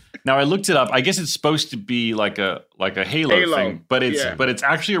 okay? Now I looked it up. I guess it's supposed to be like a Halo thing, but it's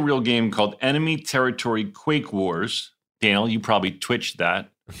actually a real game called Enemy Territory Quake Wars. Daniel, you probably twitched that.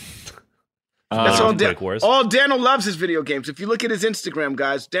 That's all Daniel loves is video games. If you look at his Instagram,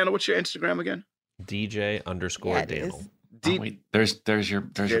 guys, Daniel, what's your Instagram again? DJ_Daniel. Wait, there's your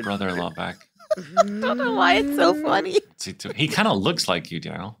brother-in-law back. I don't know why it's so funny. He kind of looks like you,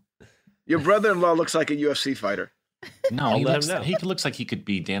 Daniel. Your brother-in-law looks like a UFC fighter. No, he looks like he could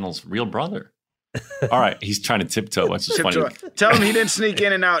be Daniel's real brother. All right, he's trying to tiptoe. What's just funny? Tell him he didn't sneak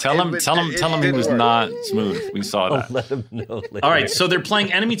in and out. Tell him he was not smooth. We saw that. Let him know later. All right, so they're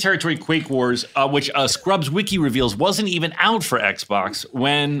playing Enemy Territory Quake Wars, which Scrubs Wiki reveals wasn't even out for Xbox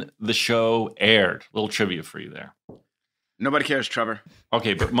when the show aired. Little trivia for you there. Nobody cares, Trevor.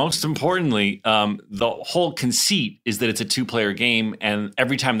 Okay, but most importantly, the whole conceit is that it's a two-player game, and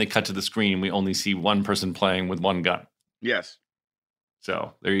every time they cut to the screen, we only see one person playing with one gun. Yes.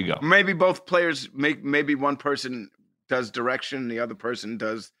 So there you go. Maybe both players maybe one person does direction, the other person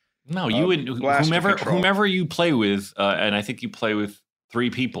does. No, you would whomever you play with, and I think you play with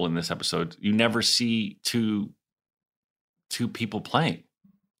 3 people in this episode. You never see two people playing.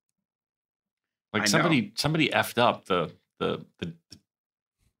 Like somebody effed up the.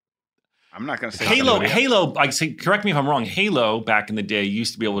 I'm not going to say Halo. Correct me if I'm wrong. Halo back in the day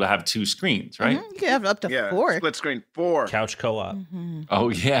used to be able to have 2 screens, right? Mm-hmm. You could have up to 4. Split screen 4. Couch co-op. Mm-hmm. Oh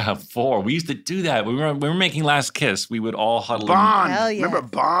yeah, 4. We used to do that. We were making Last Kiss. We would all huddle. Bond. Hell yeah. Remember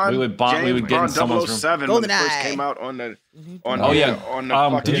Bond? We would bond. We would get in someone's room. 007 when it first came out on the.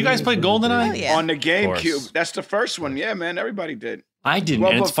 Did you guys play GoldenEye? Yeah. On the GameCube. That's the first one. Yeah, man. Everybody did. I didn't.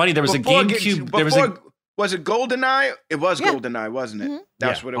 And it's funny. There was a GameCube. Was it GoldenEye? It was GoldenEye, wasn't it? Mm-hmm.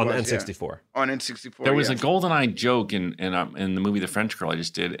 That's what it was. On N64. On N64. There was a GoldenEye joke in the movie The French Girl I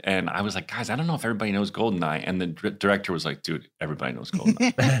just did, and I was like, guys, I don't know if everybody knows GoldenEye, and the director was like, dude, everybody knows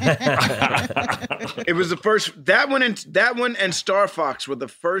GoldenEye. It was the first that one and Star Fox were the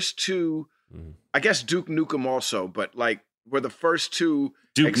first 2. I guess Duke Nukem also, but like were the first 2.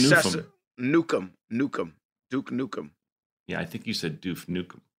 Duke Nukem. Duke Nukem. Yeah, I think you said Doof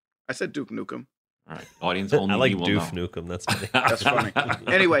Nukem. I said Duke Nukem. All right, audience only. I like will Doof know. Nukem. That's funny. That's funny.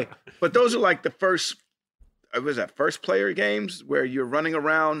 Anyway, but those are like the first. Was that first player games where you're running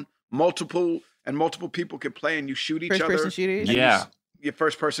around multiple people can play and you shoot each other. First person shooters. Yeah. Your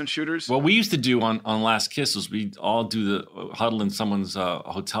first person shooters. What we used to do on Last Kiss was we'd all do the huddle in someone's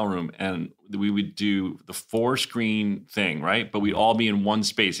hotel room, and we would do the 4-screen thing, right? But we'd all be in one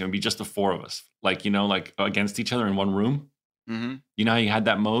space, and it'd be just the 4 of us, like against each other in one room. Mm-hmm. You know how you had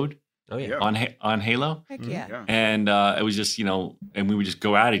that mode? Oh yeah. On Halo. Heck yeah. And it was just and we would just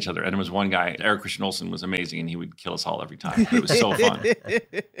go at each other. And there was one guy, Eric Christian Olsen, was amazing, and he would kill us all every time. It was so fun.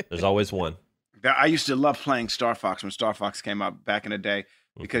 There's always one. I used to love playing Star Fox when Star Fox came out back in the day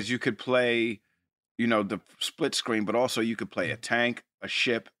because you could play, the split screen, but also you could play a tank, a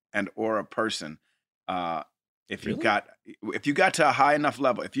ship, or a person. If you got to a high enough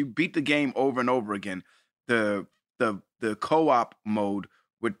level, if you beat the game over and over again, the co-op mode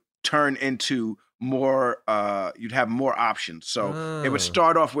would turn into more. You'd have more options. So it would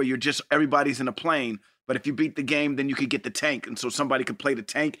start off where everybody's in a plane. But if you beat the game, then you could get the tank. And so somebody could play the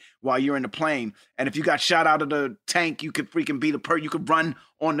tank while you're in the plane. And if you got shot out of the tank, you could freaking be you could run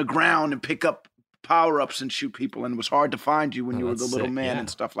on the ground and pick up power-ups and shoot people. And it was hard to find you when you were the little man and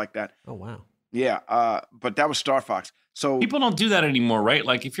stuff like that. Oh, wow. Yeah. But that was Star Fox. So people don't do that anymore, right?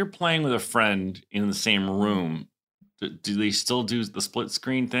 Like if you're playing with a friend in the same room, do they still do the split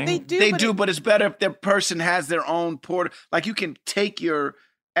screen thing? They do, but it's better if their person has their own port. Like you can take your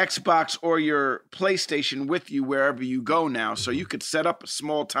Xbox or your PlayStation with you wherever you go now. So you could set up a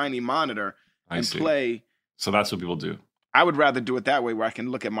small, tiny monitor and play. So that's what people do. I would rather do it that way where I can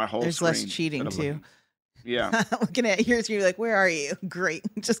look at my whole There's screen. less cheating too. Yeah. Looking at yours, you're like, where are you? Great.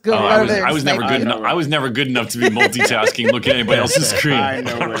 Just go over there. I was never good enough. I was never good enough to be multitasking, looking at anybody else's screen. I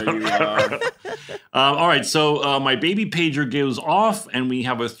know where you are. All right. So my baby pager goes off and we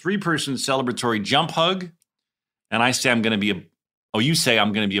have a 3-person celebratory jump hug. And I say I'm going to be you say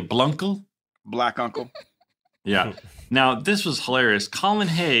I'm going to be a blunkle? Black uncle. Yeah. Now, this was hilarious. Colin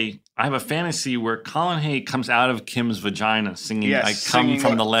Hay, I have a fantasy where Colin Hay comes out of Kim's vagina singing, I come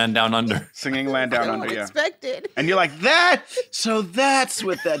from the land down under. Singing Land Down Under, yeah. Expected. And you're like, so that's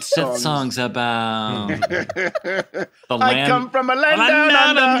what that song's about. I come from a land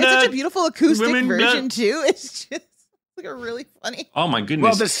down under. It's such a beautiful acoustic version, too. It's just like a really funny. Oh, my goodness.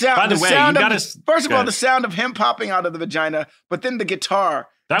 Well, the sound, by the way, sound you of, gotta, first of all, the sound of him popping out of the vagina, but then the guitar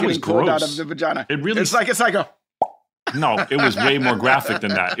that was pulled gross. out of the vagina. It's like a. No, it was way more graphic than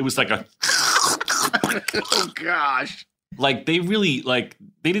that. It was like a. Oh gosh! Like they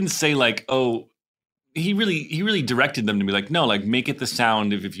didn't say like, oh, he really directed them to be like, no, like make it the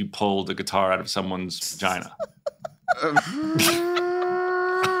sound if you pull the guitar out of someone's vagina.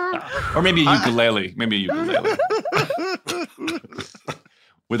 Or maybe a ukulele.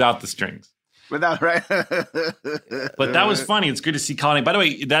 Without the strings. Without, right? But that was funny. It's good to see Colin. By the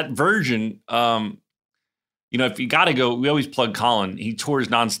way, that version, if you got to go, we always plug Colin. He tours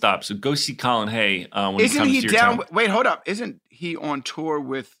nonstop. So go see Colin Hay when he comes to your town. Wait, hold up. Isn't he on tour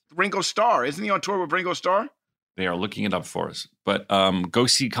with Ringo Starr? Isn't he on tour with Ringo Starr? They are looking it up for us. But go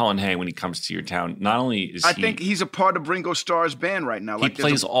see Colin Hay when he comes to your town. Not only is I think he's a part of Ringo Starr's band right now. He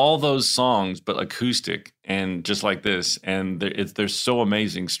plays all those songs, but acoustic and just like this. And they're so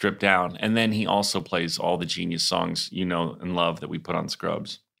amazing, stripped down. And then he also plays all the genius songs you know and love that we put on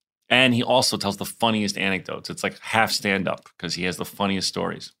Scrubs. And he also tells the funniest anecdotes. It's like half stand-up because he has the funniest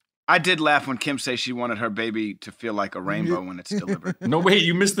stories. I did laugh when Kim said she wanted her baby to feel like a rainbow when it's delivered. No, wait,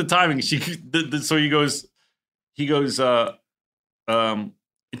 you missed the timing. So he goes,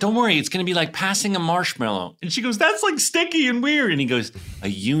 don't worry, it's going to be like passing a marshmallow. And she goes, that's like sticky and weird. And he goes, a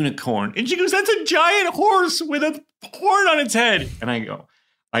unicorn. And she goes, that's a giant horse with a horn on its head. And I go,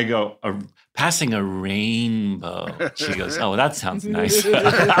 passing a rainbow. She goes, oh, that sounds nice.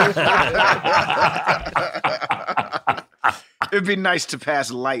 It'd be nice to pass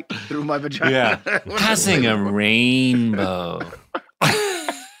light through my vagina. Yeah, passing a rainbow.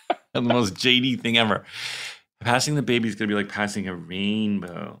 The most JD thing ever. Passing the baby is going to be like passing a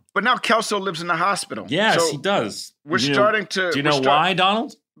rainbow. But now Kelso lives in the hospital. Yes, so he does. We're starting to... Do you know why,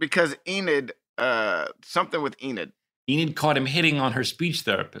 Donald? Because Enid, something with Enid. Enid caught him hitting on her speech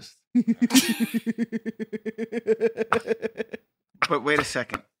therapist. But wait a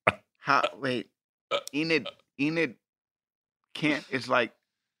second. Enid can't, it's like,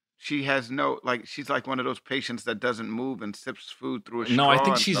 she has she's like one of those patients that doesn't move and sips food through a straw. No, I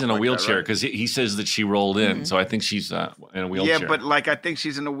think she's in a wheelchair because he says that she rolled in. Mm-hmm. So I think she's in a wheelchair. Yeah, but I think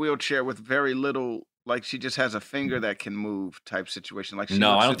she's in a wheelchair with very little, she just has a finger that can move type situation. I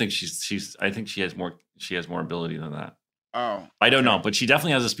don't think I think she has more ability than that. Oh. I don't know, but she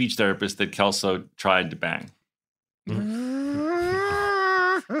definitely has a speech therapist that Kelso tried to bang.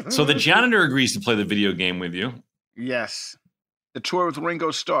 So the janitor agrees to play the video game with you. Yes. The tour with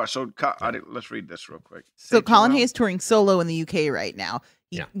Ringo Starr. So let's read this real quick. So Colin Hay is touring solo in the UK right now.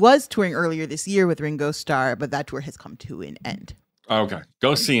 He was touring earlier this year with Ringo Starr, but that tour has come to an end. Okay.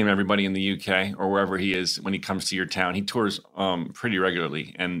 Go see him, everybody, in the UK or wherever he is when he comes to your town. He tours pretty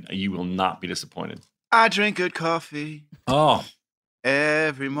regularly, and you will not be disappointed. I drink good coffee. Oh.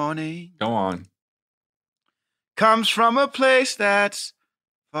 Every morning. Go on. Comes from a place that's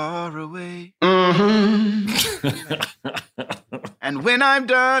far away. Mm-hmm. And when I'm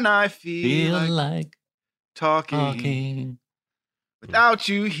done, I feel like talking. Without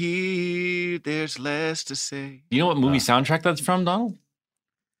you here, there's less to say. You know what movie soundtrack that's from, Donald?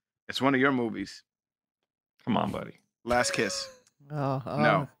 It's one of your movies. Come on, buddy. Last Kiss. Oh.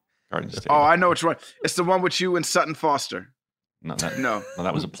 No. Garden State. Oh, I know which one. It's the one with you and Sutton Foster. No,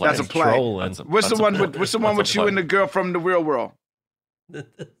 that was a play. That's a play. What's the one with you and the girl from the real world?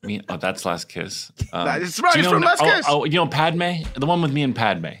 That's Last Kiss. It's right. It's from Last Kiss. Oh, you know Padme? The one with me and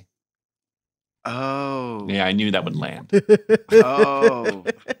Padme. Oh. Yeah, I knew that would land. Oh.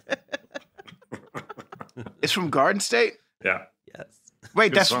 It's from Garden State? Yeah. Yes.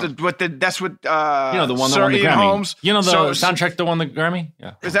 Wait, that's what the one Sir that won the Ian Grammy. Holmes. You know the soundtrack that won the Grammy?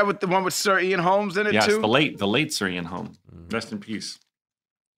 Yeah. Is that the one with Sir Ian Holmes in it yes, too? the late Sir Ian Holmes. Rest in peace.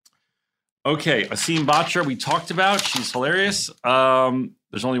 Okay, Asim Batra we talked about. She's hilarious.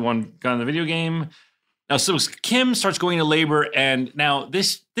 There's only one gun in the video game. Now, so Kim starts going to labor, and now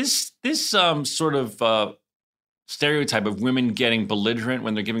this sort of stereotype of women getting belligerent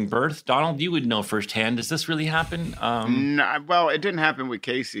when they're giving birth. Donald, you would know firsthand. Does this really happen? No, well, it didn't happen with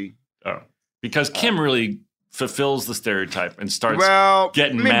Casey. Oh, because Kim really fulfills the stereotype and starts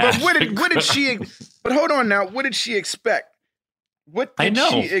getting But mad. what did she? But hold on now. What did she expect? What did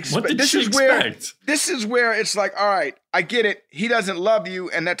she expect? What did she expect? This is where it's like, all right, I get it. He doesn't love you,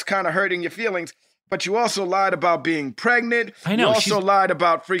 and that's kind of hurting your feelings. But you also lied about being pregnant. I know. You also lied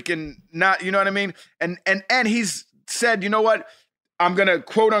about freaking not, you know what I mean? And he's said, you know what? I'm gonna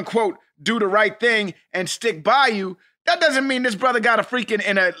quote unquote do the right thing and stick by you. That doesn't mean this brother got to freaking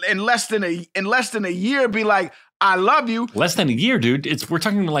in less than a year be like, I love you. Less than a year, dude. We're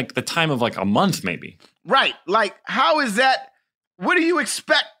talking like the time of like a month, maybe. Right. Like, how is that? What do you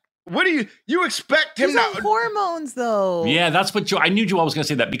expect? What do you expect him He's now? on hormones, though. Yeah, that's what I knew Joel was going to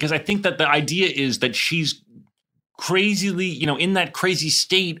say that, because I think that the idea is that she's crazily, in that crazy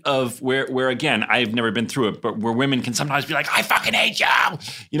state of where again, I've never been through it, but where women can sometimes be like, I fucking hate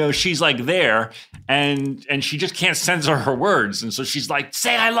you. She's like there and she just can't censor her words. And so she's like,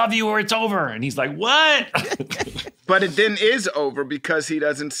 say I love you or it's over. And he's like, what? But it then is over because he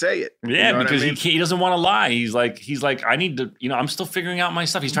doesn't say it. Yeah, because he doesn't want to lie. He's like, I need to, I'm still figuring out my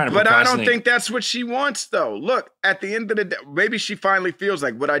stuff. He's trying to But procrastinate. I don't think that's what she wants, though. Look, at the end of the day, maybe she finally feels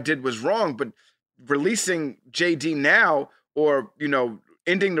like what I did was wrong, but releasing JD now or,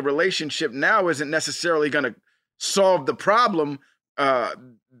 ending the relationship now isn't necessarily going to solve the problem. That's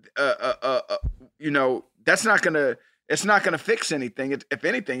not going to, it's not going to fix anything. If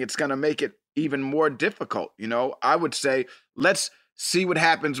anything, it's going to make it even more difficult. I would say, let's see what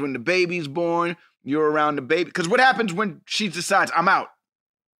happens when the baby's born. You're around the baby. Because what happens when she decides, I'm out?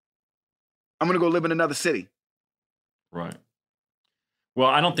 I'm going to go live in another city. Right. Well,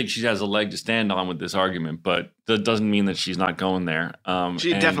 I don't think she has a leg to stand on with this argument, but that doesn't mean that she's not going there.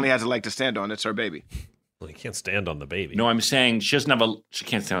 She definitely has a leg to stand on. It's her baby. Well, you can't stand on the baby. No, I'm saying she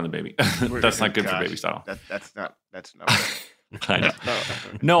can't stand on the baby. That's not good for baby style. That's not. I know.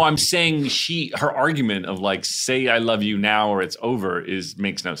 No, I'm saying her argument of like, say I love you now or it's over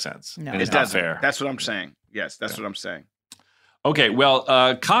makes no sense. No, and it's not fair. That's what I'm saying. Yes, that's what I'm saying. Okay, well,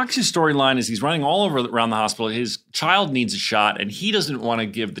 Cox's storyline is he's running all around the hospital. His child needs a shot, and he doesn't want to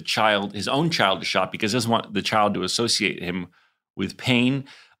give his own child a shot because he doesn't want the child to associate him with pain.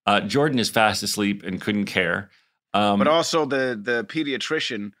 Jordan is fast asleep and couldn't care. But also the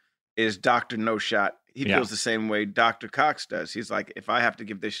pediatrician is Dr. No Shot. He feels the same way Dr. Cox does. He's like, if I have to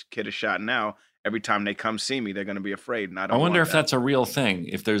give this kid a shot now, every time they come see me, they're going to be afraid. And I wonder if that's a real thing.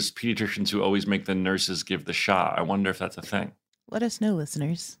 If there's pediatricians who always make the nurses give the shot, I wonder if that's a thing. Let us know,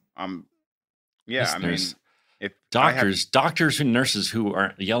 listeners. Listeners. If doctors and nurses who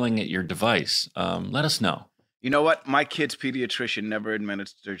are yelling at your device, let us know. You know what? My kid's pediatrician never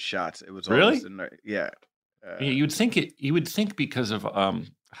administered shots. It was really, yeah. You would think because of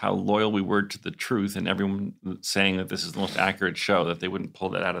how loyal we were to the truth and everyone saying that this is the most accurate show that they wouldn't pull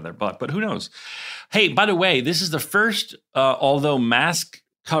that out of their butt. But who knows? Hey, by the way, this is the first, although mask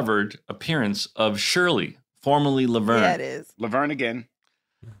covered, appearance of Shirley. Formerly Laverne. Yeah, it is. Laverne again.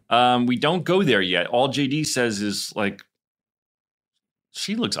 We don't go there yet. All JD says is like,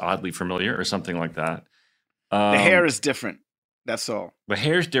 she looks oddly familiar or something like that. The hair is different. That's all. The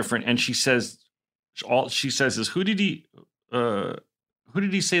hair's different. And she says, all she says is, who did he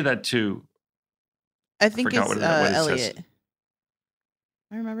say that to? I think it's Elliot.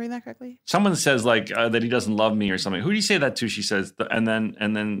 Am I remembering that correctly? Someone says like that he doesn't love me or something. Who did he say that to? She says, and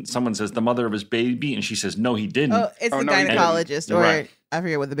then someone says the mother of his baby, and she says, no, he didn't. Oh, it's the gynecologist, or right. I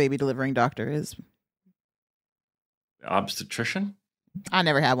forget what the baby delivering doctor is. Obstetrician? I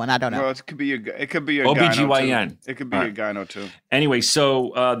never had one. I don't know. Well, it could be a OBGYN. It could be a gyno too. Anyway,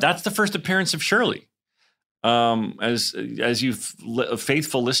 so that's the first appearance of Shirley. As you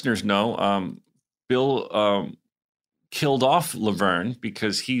faithful listeners know, Bill killed off Laverne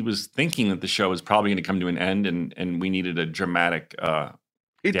because he was thinking that the show was probably going to come to an end and we needed a dramatic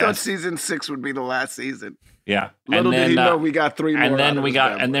he thought season 6 would be the last season. Yeah. Little did he know we got 3 more. And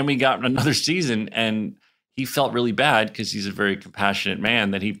then we got another season, and he felt really bad because he's a very compassionate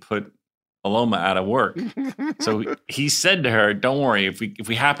man that he put Aloma out of work. So he said to her, "Don't worry, if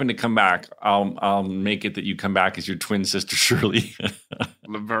we happen to come back, I'll make it that you come back as your twin sister Shirley."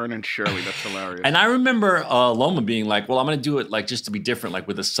 Laverne and Shirley, that's hilarious. And I remember Aloma being like, "Well, I'm going to do it like just to be different, like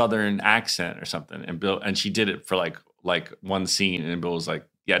with a Southern accent or something." And she did it for like one scene, and Bill was like,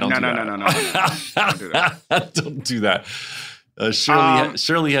 "Yeah, don't do that. No. Don't do that. Don't do that."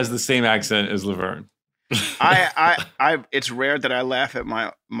 Shirley has the same accent as Laverne. It's rare that I laugh at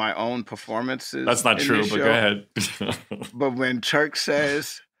my own performances. That's not true, but go ahead. But when Turk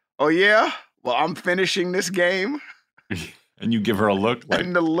says, "Oh yeah, well I'm finishing this game," and you give her a look,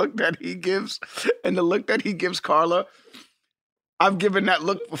 and the look that he gives Carla, I've given that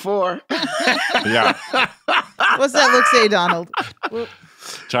look before. Yeah. What's that look say, Donald?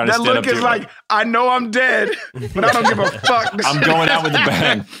 Trying to that look is like, I know I'm dead, but I don't give a fuck. I'm going out with a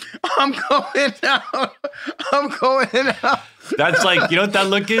bang. I'm going out. That's like, you know what that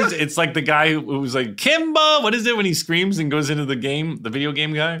look is? It's like the guy who's like, Kimba, what is it when he screams and goes into the game, the video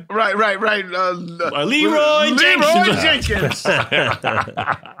game guy? Right. Leroy Jenkins.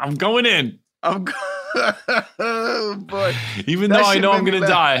 I'm going in. Oh, boy. Even though I know I'm going to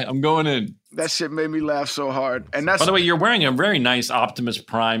die, I'm going in. That shit made me laugh so hard. And that's, by the way, you're wearing a very nice Optimus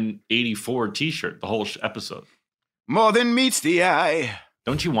Prime 84 t-shirt the whole episode. More than meets the eye.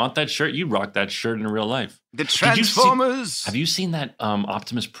 Don't you want that shirt? You rock that shirt in real life. The Transformers. Have you seen that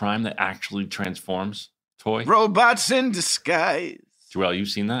Optimus Prime that actually transforms toy? Robots in disguise. Joelle, you've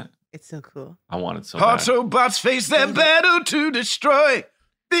seen that? It's so cool. I want it so bad. Autobots face their battle to destroy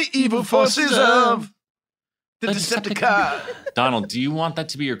the evil forces of the Decepticons. Donald, do you want that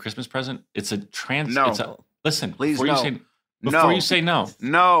to be your Christmas present? It's a No. Listen, please, before you say no.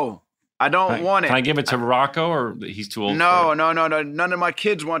 No, I don't want it. Can I give it to Rocco, or he's too old? No. None of my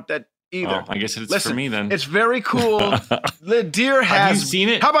kids want that either. Oh, I guess it's for me then. It's very cool. Dear Hasbro. Have you seen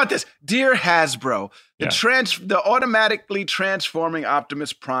it? How about this? Dear Hasbro, the automatically transforming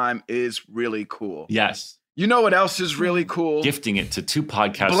Optimus Prime is really cool. Yes. You know what else is really cool? Gifting it to 2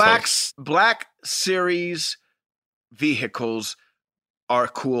 podcasts. Black Series vehicles are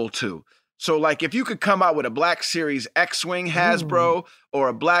cool too. So like if you could come out with a Black Series X-Wing Hasbro or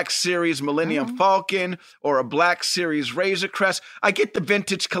a Black Series Millennium Falcon or a Black Series Razor Crest, I get the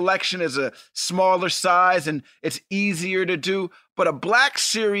vintage collection as a smaller size and it's easier to do, but a Black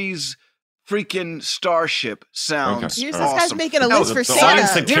Series freaking Starship sounds awesome. This guy's making a list for Santa. The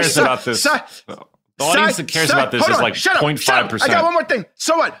audience that cares about this. The audience that cares about this is like 0.5%. I got one more thing.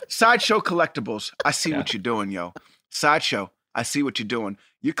 So what? Sideshow Collectibles. I see what you're doing, yo. Sideshow. I see what you're doing.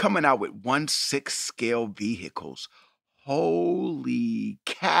 You're coming out with 1/6 scale vehicles. Holy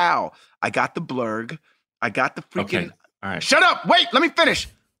cow. I got the Blurg. I got the freaking... Okay. All right. Shut up. Wait, let me finish.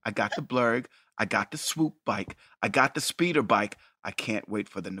 I got the Blurg. I got the Swoop bike. I got the Speeder bike. I can't wait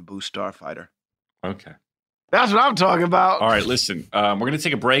for the Naboo Starfighter. Okay. That's what I'm talking about. All right, listen. We're going to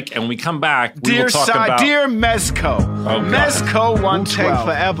take a break, and when we come back, we will talk about... Dear Mezco. Mezco won't take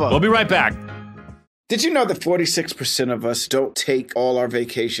forever. We'll be right back. Did you know that 46% of us don't take all our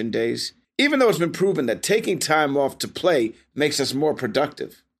vacation days? Even though it's been proven that taking time off to play makes us more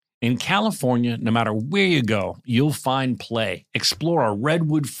productive. In California, no matter where you go, you'll find play. Explore a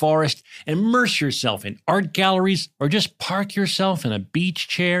redwood forest, immerse yourself in art galleries, or just park yourself in a beach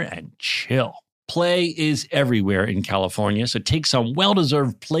chair and chill. Play is everywhere in California, so take some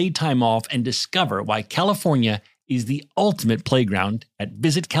well-deserved playtime off and discover why California is the ultimate playground at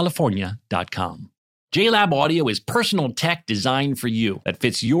visitcalifornia.com. JLab Audio is personal tech designed for you that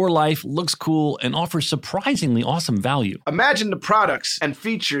fits your life, looks cool, and offers surprisingly awesome value. Imagine the products and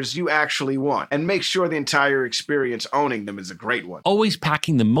features you actually want, and make sure the entire experience owning them is a great one. Always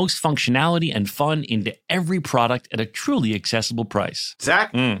packing the most functionality and fun into every product at a truly accessible price.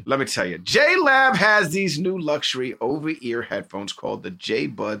 Zach, let me tell you, JLab has these new luxury over-ear headphones called the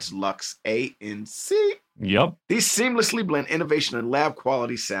J-Buds Luxe ANC. Yep. These seamlessly blend innovation and lab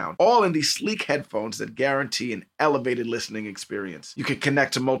quality sound, all in these sleek headphones that guarantee an elevated listening experience. You can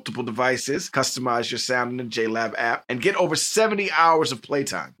connect to multiple devices, customize your sound in the JLab app, and get over 70 hours of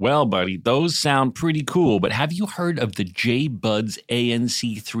playtime. Well, buddy, those sound pretty cool, but have you heard of the J-Buds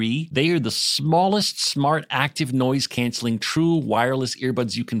ANC3? They are the smallest smart active noise-canceling true wireless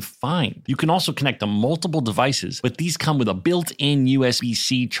earbuds you can find. You can also connect to multiple devices, but these come with a built-in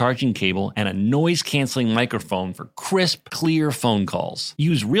USB-C charging cable and a noise-canceling microphone for crisp, clear phone calls.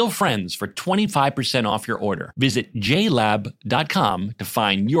 Use Real Friends for 25% off your order. Visit jlab.com to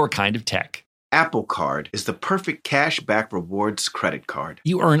find your kind of tech. Apple Card is the perfect cash back rewards credit card.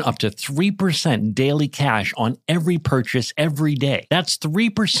 You earn up to 3% daily cash on every purchase every day. That's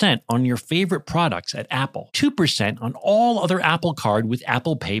 3% on your favorite products at Apple, 2% on all other Apple Card with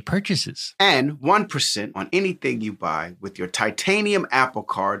Apple Pay purchases, and 1% on anything you buy with your titanium Apple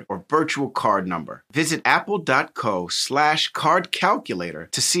Card or virtual card number. Visit apple.co/card calculator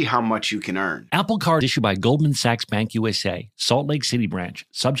to see how much you can earn. Apple Card issued by Goldman Sachs Bank USA, Salt Lake City branch,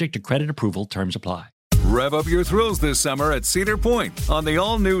 subject to credit approval, terms apply. Rev up your thrills this summer at Cedar Point on the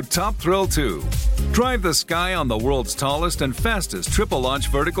all-new Top Thrill 2. Drive the sky on the world's tallest and fastest triple-launch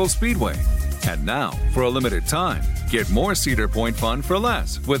vertical speedway. And now, for a limited time, get more Cedar Point fun for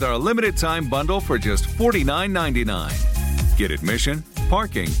less with our limited-time bundle for just $49.99. Get admission,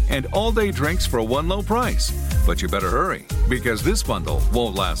 parking, and all-day drinks for one low price. But you better hurry, because this bundle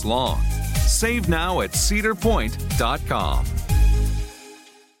won't last long. Save now at cedarpoint.com.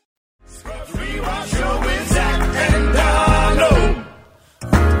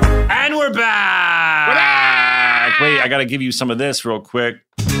 And we're back. Wait, I got to give you some of this real quick.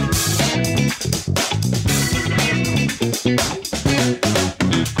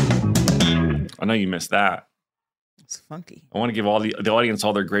 I know you missed that. It's funky. I want to give all the audience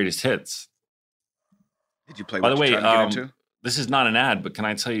all their greatest hits. Did you play? By the way, get into? This is not an ad, but can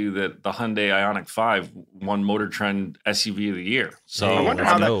I tell you that the Hyundai Ioniq 5 won Motor Trend SUV of the year? So hey, I wonder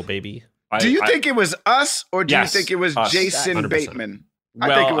how that, baby. Do you think it was us, or do Yes, you think it was us. Jason 100%. Bateman?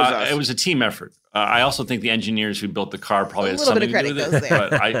 Well, I think it was us. It was a team effort. I also think the engineers who built the car probably A had little bit something of to do credit with it.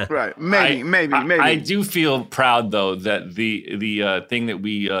 goes there. But Right, maybe. I do feel proud though that the thing that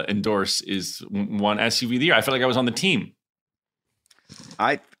we endorse is one SUV of the year. I feel like I was on the team.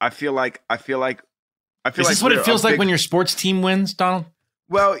 I feel like Is this what it feels like when your sports team wins, Donald?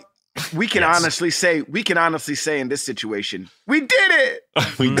 Well, we can honestly say in this situation, we did it.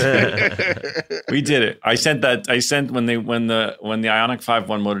 We did it. We did it. I sent when the Ioniq 5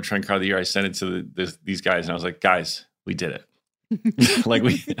 won Motor Trend Car of the Year, I sent it to these guys and I was like, guys, we did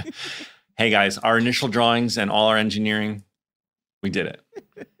it. Hey guys, our initial drawings and all our engineering, we did it.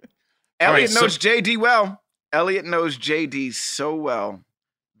 Elliot knows JD well. Elliot knows JD so well.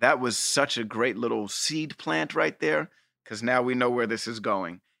 That was such a great little seed plant right there, because now we know where this is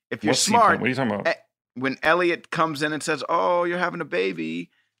going. If you're smart, what are you talking about? When Elliot comes in and says, "Oh, you're having a baby,"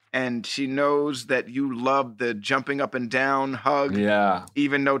 and she knows that you love the jumping up and down hug,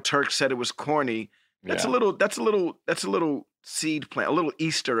 even though Turk said it was corny. That's a little seed plant, a little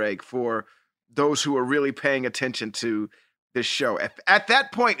Easter egg for those who are really paying attention to this show. At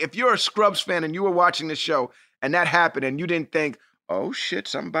that point, if you're a Scrubs fan and you were watching the show and that happened and you didn't think, oh shit,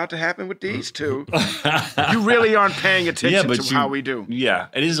 something about to happen with these two, you really aren't paying attention to how we do. Yeah,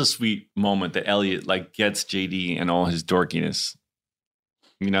 it is a sweet moment that Elliot gets JD and all his dorkiness.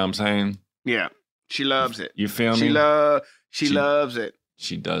 You know what I'm saying? Yeah, she loves it. You feel me? She loves it.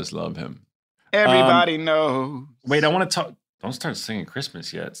 She does love him. Everybody knows. Wait, I want to talk. Don't start singing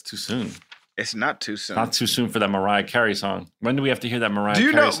Christmas yet. It's too soon. It's not too soon. Not too soon for that Mariah Carey song. When do we have to hear that Mariah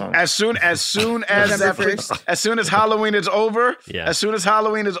Carey song? As soon as Halloween is over,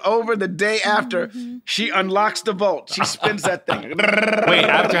 the day after, she unlocks the vault. She spins that thing. Wait,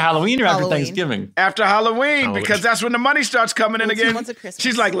 after Halloween or after Thanksgiving? After Halloween, because that's when the money starts coming in again.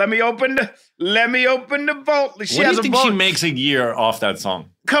 She's like, let me open the vault. What do you think she makes a year off that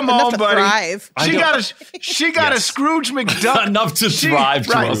song? Come on, buddy. She got a Scrooge McDuck. Enough to thrive.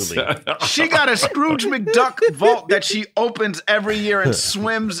 She got a Scrooge McDuck vault that she opens every year and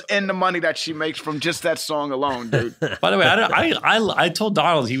swims in the money that she makes from just that song alone, dude. By the way, I told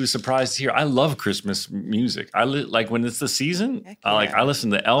Donald he was surprised to hear. I love Christmas music. Like when it's the season. I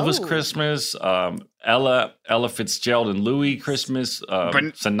listen to Elvis Christmas, Ella Fitzgerald and Louis Christmas,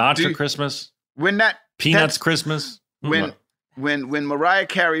 Sinatra Christmas. Peanuts Christmas. When Mariah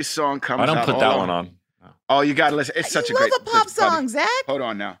Carey's song comes out. I don't put that one on. Oh, you got to listen. It's such a great. You love a pop song, Zach. Hold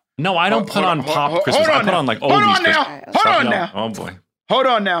on now. No, I don't put on pop Christmas. I put on like oldies Christmas. Hold on now. Oh, boy. Hold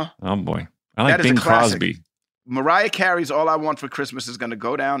on now. Oh, boy. I like Bing Crosby. Mariah Carey's All I Want for Christmas is going to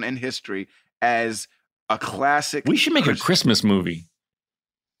go down in history as a classic. We should make a Christmas movie.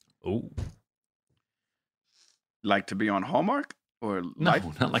 Oh. Like to be on Hallmark? Or no,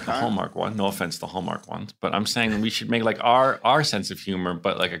 not like a Hallmark one. No offense to Hallmark ones, but I'm saying we should make like our sense of humor,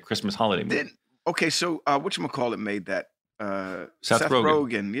 but like a Christmas holiday movie. So whatchamacallit made that? Seth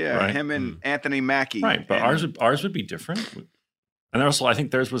Rogen. Yeah, right. Him and Anthony Mackie. Right, but ours would be different. And also, I think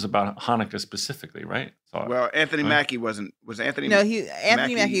theirs was about Hanukkah specifically, right? So, Anthony Mackie wasn't. Was Anthony? No,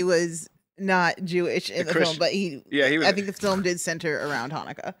 Anthony Mackie was not Jewish in the film, but he was. I think the film did center around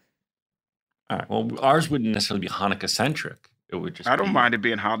Hanukkah. All right. Well, ours wouldn't necessarily be Hanukkah centric. it would just. I don't mind it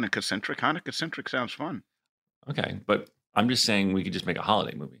being Hanukkah-centric. Hanukkah-centric sounds fun. Okay, but I'm just saying we could just make a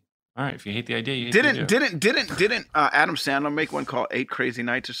holiday movie. All right, if you hate the idea, you hate the idea. Didn't Adam Sandler make one called 8 Crazy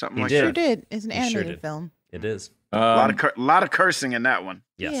Nights or something He like did. that? Sure did. It's an animated film. It is. A lot of cursing in that one.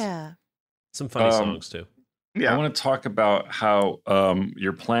 Yes. Yeah. Some funny songs too. Yeah. I want to talk about how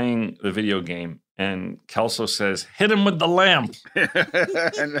you're playing the video game, and Kelso says, "Hit him with the lamp,"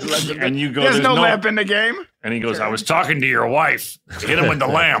 and you go, "There's no lamp in the game." And he goes, "I was talking to your wife. Hit him with the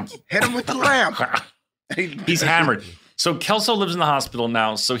lamp." Hit him with the lamp. He's hammered. So Kelso lives in the hospital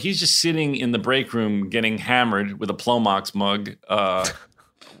now. So he's just sitting in the break room getting hammered with a Plomox mug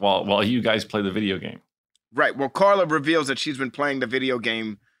while you guys play the video game. Right. Well, Carla reveals that she's been playing the video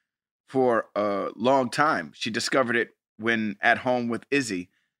game for a long time. She discovered it when at home with Izzy.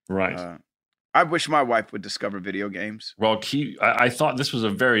 Right. I wish my wife would discover video games. Well, I thought this was a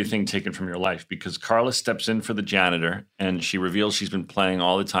very thing taken from your life because Carla steps in for the janitor and she reveals she's been playing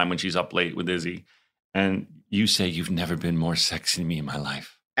all the time when she's up late with Izzy. And you say, "You've never been more sexy to me in my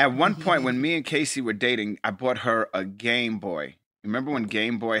life." At one point when me and Casey were dating, I bought her a Game Boy. Remember when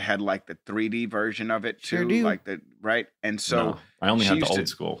Game Boy had like the 3D version of it too? Sure do. Like right? And so No, I only had the used old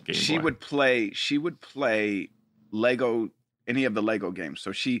school Game She Boy. would play Lego, any of the Lego games.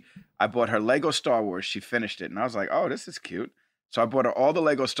 So I bought her Lego Star Wars. She finished it. And I was like, "Oh, this is cute." So I bought her all the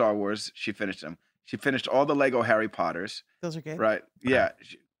Lego Star Wars. She finished them. She finished all the Lego Harry Potters. Those are good. Right. Yeah.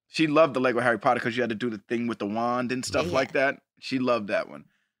 She loved the Lego Harry Potter because you had to do the thing with the wand and stuff like that. She loved that one.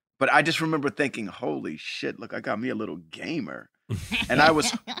 But I just remember thinking, "Holy shit, look, I got me a little gamer." And I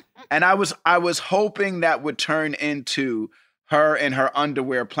was hoping that would turn into her in her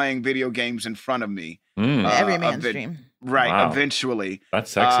underwear playing video games in front of me. Every man's dream. Right, Wow. eventually.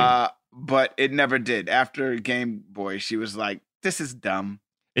 That's sexy. But it never did. After Game Boy, she was like, "This is dumb."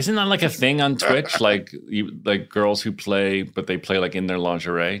 Isn't that like a thing on Twitch? like girls who play, but they play like in their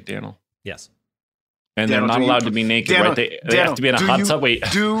lingerie, Daniel? Yes. And Daniel, they're not allowed to be naked, right? They have to be in a hot tub. Wait.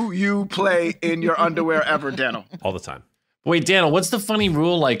 Do you play in your underwear ever, Daniel? All the time. Wait, Daniel, what's the funny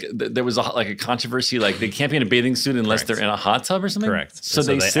rule? Like there was a controversy, like they can't be in a bathing suit unless they're in a hot tub or something? Correct. So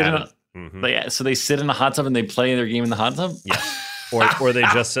they sit in they sit in a hot tub and they play their game in the hot tub? Yes. Or they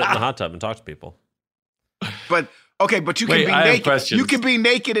just sit in the hot tub and talk to people. But okay, but you can be I have naked. questions. You can be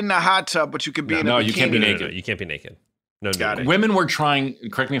naked in the hot tub, but you can be in a bikini. You can't be naked. No, you can't be naked. No, Got it. Women were trying,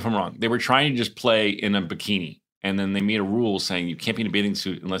 correct me if I'm wrong, they were trying to just play in a bikini. And then they made a rule saying you can't be in a bathing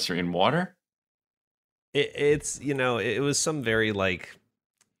suit unless you're in water. It's it was some very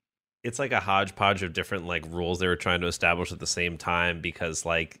it's like a hodgepodge of different rules they were trying to establish at the same time because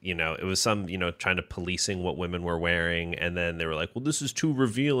it was some trying to policing what women were wearing, and then they were like, well, this is too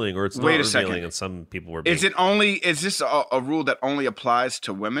revealing or it's not revealing, second. And some people were being, is this a rule that only applies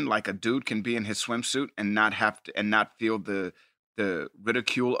to women? Like a dude can be in his swimsuit and not have to and not feel the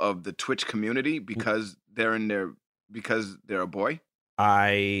ridicule of the Twitch community because they're a boy?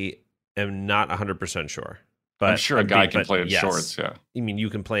 I am not 100% sure. But I'm sure a guy can play in shorts, yeah. I mean,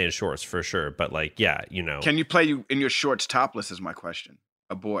 you can play in shorts for sure, but Can you play in your shorts topless is my question.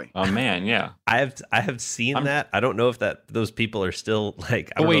 A boy. Oh man, yeah. I have seen that. I don't know if those people are still I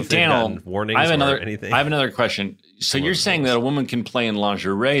don't know if Daniel, they've gotten warnings or anything. I have another question. So you're saying that a woman can play in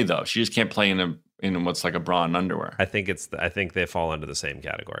lingerie though. She just can't play in what's like a bra and underwear. I think they fall under the same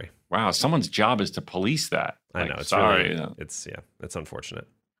category. Wow, someone's job is to police that. I know. It's sorry. Really, it's unfortunate.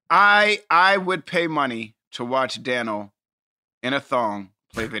 I would pay money to watch Daniel in a thong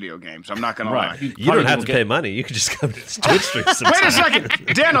play video games. I'm not gonna lie. You don't have to pay money. You can just come to the Twitch stream sometime. Wait a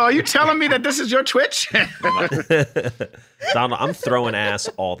second, Daniel. Are you telling me that this is your Twitch? Donald, I'm throwing ass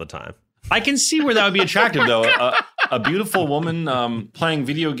all the time. I can see where that would be attractive, though. A beautiful woman playing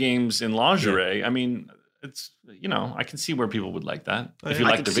video games in lingerie. Yeah. I mean, it's I can see where people would like that if you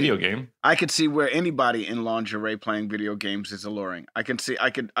like the video game. I could see where anybody in lingerie playing video games is alluring. I can see.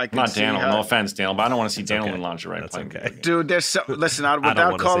 I could. Not see Daniel. No offense, Daniel, but I don't want to see Daniel in lingerie That's playing. Okay. Dude, there's listen.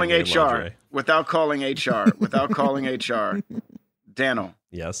 Without calling HR, Daniel.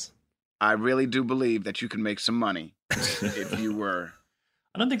 Yes. I really do believe that you can make some money if you were.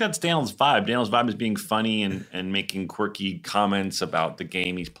 I don't think that's Daniel's vibe. Daniel's vibe is being funny and making quirky comments about the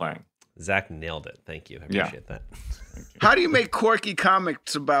game he's playing. Zach nailed it. Thank you. I appreciate that. How do you make quirky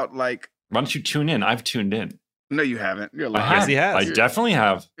comments about Why don't you tune in? I've tuned in. No, you haven't. You're lying. Yes, he has. I definitely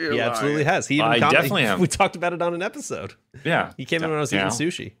have. He absolutely has. I definitely have. We talked about it on an episode. Yeah. He came in when I was eating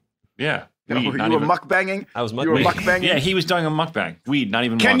sushi. Yeah. You were mukbanging? I was mukbanging. You were mukbanging? Yeah, he was doing a mukbang. Weed, not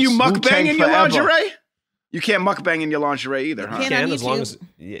even Can once. you mukbang in your forever. lingerie? You can't mukbang in your lingerie either, huh? You can as long as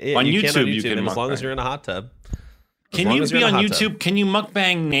on YouTube you can and mukbang. as long as you're in a hot tub. Can you be on YouTube? Can you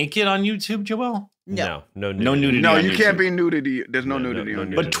mukbang naked on YouTube, Joel? No No nudity. No, on you YouTube. can't be nudity. There's no nudity on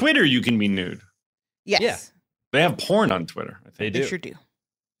nudity. YouTube. But Twitter, you can be nude. Yes. Yeah. They have porn on Twitter. I think. They do. They sure do.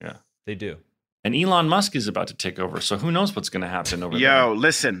 Yeah. They do. And Elon Musk is about to take over, so who knows what's going to happen over there? Yo,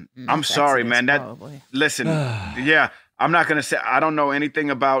 listen, I'm sorry, man. Listen, yeah, I'm not gonna say I don't know anything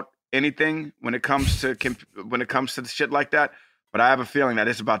about anything when it comes to shit like that, but I have a feeling that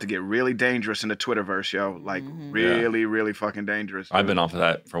it's about to get really dangerous in the Twitterverse, yo. Like really fucking dangerous. I've been off of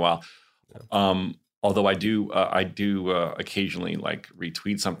that for a while. Although I do occasionally like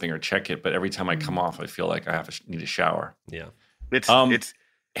retweet something or check it, but every time I come off, I feel like I need a shower. Yeah, it's.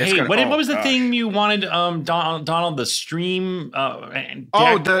 Hey, what was the thing you wanted, Donald? The stream.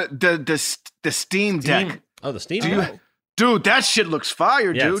 Deck? The Steam Deck. Oh, the Steam Deck. Dude, that shit looks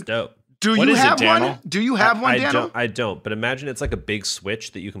fire, Yeah, dude. it's dope. Do you have one? Do you have one, Daniel? I don't. But imagine it's like a big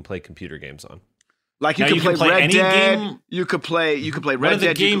Switch that you can play computer games on. Like you can play Red Dead. You could play Red Dead. What are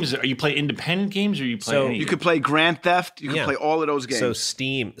the games? Are you play independent games or you play? You could play Grand Theft. You can play all of those games. So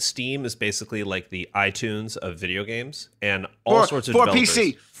Steam is basically like the iTunes of video games, and all sorts of developers.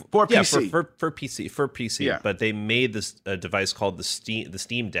 PC. For PC. Yeah. But they made this device called the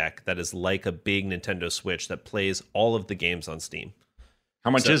Steam Deck that is like a big Nintendo Switch that plays all of the games on Steam.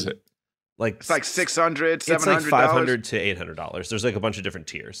 How much is it? It's like $600, $700. It's like $500 to $800. There's like a bunch of different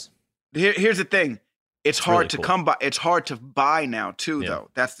tiers. Here's the thing. It's hard really to cool. come by. It's hard to buy now too, though.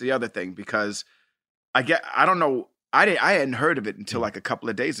 That's the other thing because I don't know. I hadn't heard of it until like a couple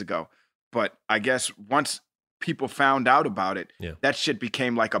of days ago, but I guess once people found out about it, that shit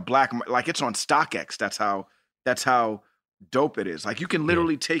became like like it's on StockX. That's how dope it is. Like you can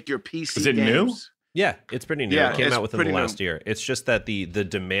literally take your PC. Is it games. new? Yeah, it's pretty new. Yeah, it came it's out within the pretty last new. year. It's just that the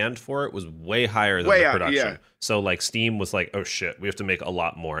demand for it was way higher than Way the out, production. yeah. So like Steam was like, oh shit, we have to make a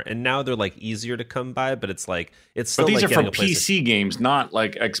lot more. And now they're like easier to come by, but it's like it's still. But these like are for getting a place PC games, not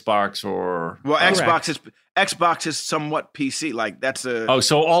like Xbox or. Well, Xbox is somewhat PC. Like that's a. Oh,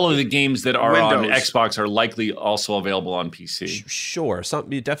 so all of the games that are on Windows. Xbox are likely also available on PC. Sure,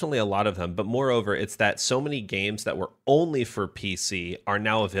 definitely a lot of them, but moreover, it's that so many games that were only for PC are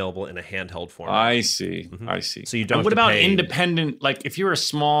now available in a handheld format. I see. I see. So you don't. And what have to about pay- independent? Like, if you're a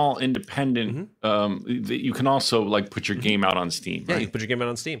small independent, you can also like put your game out on Steam. Yeah, Right? you can put your game out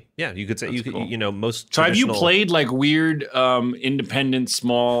on Steam. Yeah, you could say That's cool. you know most. So have you traditional- played like weird independent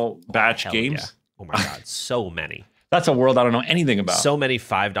small batch Hell games? yeah. Oh my god, so many. That's a world I don't know anything about. So many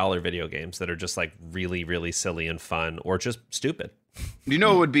 $5 video games that are just like really, really silly and fun, or just stupid. You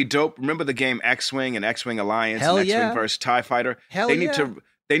know, it would be dope. Remember the game X-Wing and X-Wing Alliance Hell and X-Wing yeah. versus TIE Fighter? Hell they need yeah. to.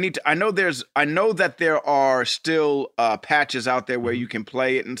 They need to. I know that there are still patches out there where you can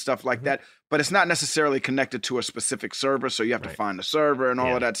play it and stuff like that, but it's not necessarily connected to a specific server, so you have to find the server and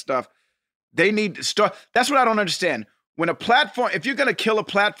all of that stuff. They need to start. That's what I don't understand. When a platform, if you're gonna kill a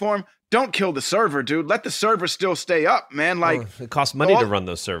platform, don't kill the server, dude. Let the server still stay up, man. Like Well, it costs money to run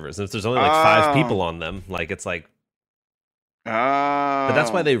those servers, and if there's only like 5 people on them, like it's like. But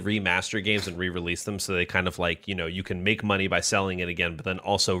that's why they remaster games and re-release them, so they kind of like you can make money by selling it again, but then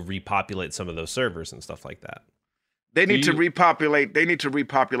also repopulate some of those servers and stuff like that. They need to repopulate. They need to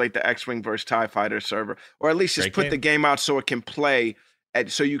repopulate the X-Wing versus TIE Fighter server, or at least just Great put game. the game out so it can play.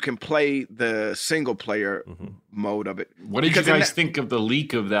 So you can play the single player mode of it. What did Because you in guys think of the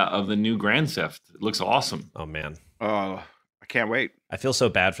leak of the new Grand Theft? It looks awesome. Oh man, Oh, I can't wait. I feel so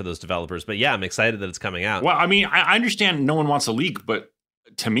bad for those developers, but yeah, I'm excited that it's coming out. Well, I mean, I understand no one wants a leak, but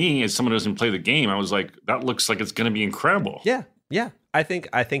to me, as someone who doesn't play the game, I was like, that looks like it's going to be incredible. Yeah. I think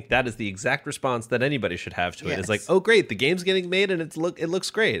that is the exact response that anybody should have to it. It's like, Yes. oh great, the game's getting made and it looks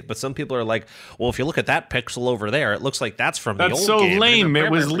great. But some people are like, well, if you look at that pixel over there, it looks like that's from the old That's so game. lame.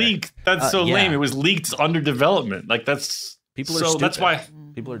 It was leaked. That's so yeah. lame. It was leaked under development. Like that's People are so. stupid. That's why.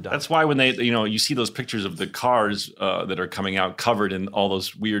 People are dumb. That's why when they, you see those pictures of the cars that are coming out covered in all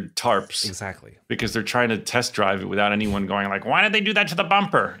those weird tarps. Exactly. Because they're trying to test drive it without anyone going like, why did they do that to the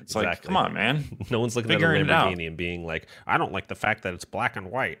bumper? It's like, Exactly. come on, man. No one's looking at a Figuring it out. Lamborghini and being like, I don't like the fact that it's black and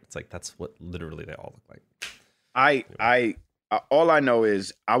white. It's like that's what literally they all look like. I all I know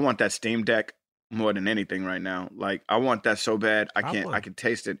is I want that Steam Deck more than anything right now. Like I want that so bad. I can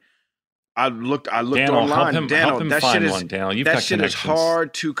taste it. I looked Daniel, online. help Daniel, him that find shit is one, Daniel. You've that got shit is connections.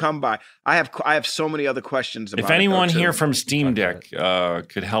 hard to come by. I have so many other questions about If anyone it, though, here too. from Steam Deck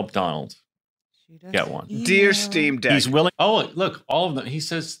could help Donald get one. Dear Steam Deck. He's willing. Oh, look, all of them. He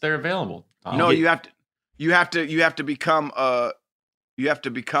says they're available. No, you have to become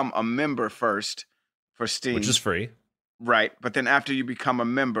a member first for Steam, Which is free. right? But then after you become a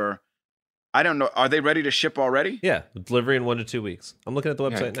member, I don't know. Are they ready to ship already? Yeah, delivery in 1 to 2 weeks. I'm looking at the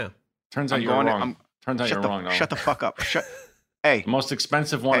website now. Turns out I'm you're going wrong. Turns out Shut you're the, wrong. Noel. Shut the fuck up. Hey, The most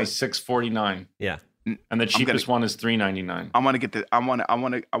expensive one is $649. Yeah. And the cheapest one is $399. I want to get the. I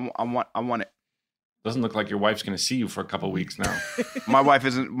want it. Doesn't look like your wife's going to see you for a couple of weeks now. My wife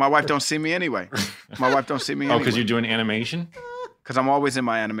isn't. My wife don't see me anyway. My wife don't see me. Oh, because you're doing animation? Because I'm always in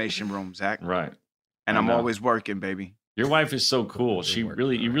my animation room, Zach. Right. And I'm always working, baby. Your wife is so cool. You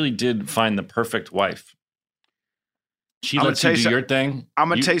really did find the perfect wife. She lets you do your thing. I'm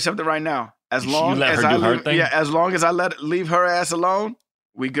gonna tell you something right now. As long let as her I do her leave, thing? yeah, as long as I leave her ass alone,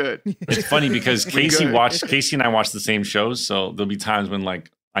 we good. It's funny because Casey and I watch the same shows, so there'll be times when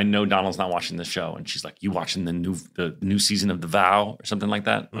like I know Donald's not watching the show, and she's like, "You watching the new season of The Vow or something like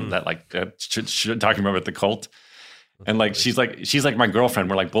that?" Talking about the cult. And like she's like my girlfriend.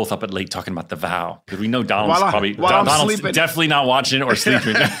 We're like both up at late talking about The Vow because we know Donald's Donald's definitely not watching it or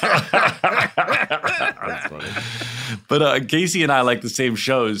sleeping. That's funny. But Casey and I like the same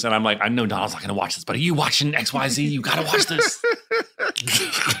shows, and I'm like, I know Donald's not going to watch this, but are you watching XYZ? You got to watch this.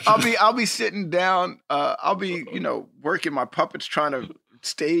 I'll be sitting down. I'll be working my puppets, trying to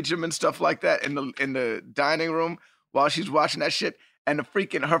stage them and stuff like that in the dining room while she's watching that shit, and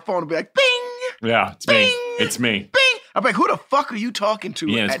her phone will be like, bing. Yeah, it's bing, me. It's me. Bing. I'm like, who the fuck are you talking to?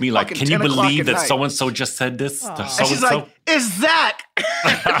 Yeah, it's me. Like, can you believe that so and so just said this? And she's like, "Is Zach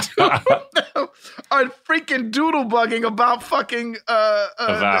are freaking doodle bugging about fucking The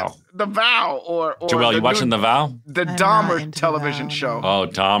Vow? The Vow or Joelle, you watching The Vow? The Dahmer television show. Oh,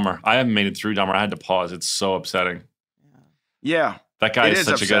 Dahmer! I haven't made it through Dahmer. I had to pause. It's so upsetting. Yeah, that guy is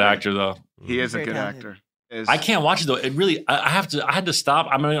such a good actor, though. He is a good actor. I can't watch it though. It really, I had to stop.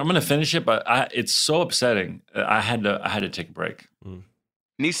 I'm gonna finish it, but it's so upsetting. I had to take a break.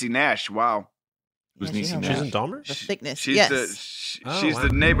 Niecy Nash, wow. Who's Niecy Nash? She's in Dahmer? The thickness. She's Yes. the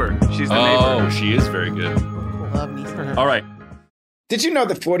neighbor. She's the Oh, neighbor. she is very good. Love Niecy. All right. Did you know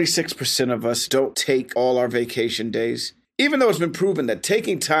that 46% of us don't take all our vacation days? Even though it's been proven that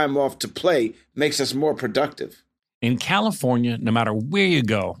taking time off to play makes us more productive. In California, no matter where you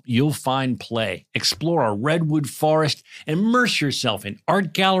go, you'll find play. Explore a redwood forest, immerse yourself in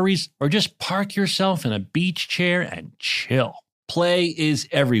art galleries, or just park yourself in a beach chair and chill. Play is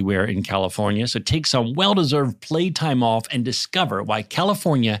everywhere in California, so take some well-deserved playtime off and discover why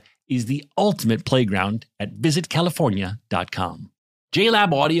California is the ultimate playground at visitcalifornia.com.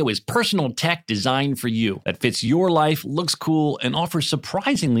 JLab Audio is personal tech designed for you that fits your life, looks cool, and offers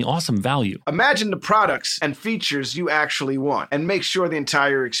surprisingly awesome value. Imagine the products and features you actually want and make sure the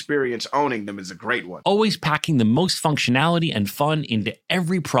entire experience owning them is a great one. Always packing the most functionality and fun into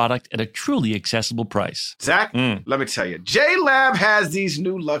every product at a truly accessible price. Zach, let me tell you, JLab has these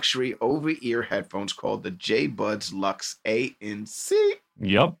new luxury over-ear headphones called the J-Buds Luxe ANC.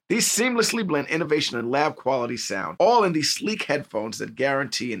 Yep. These seamlessly blend innovation and lab quality sound, all in these sleek headphones that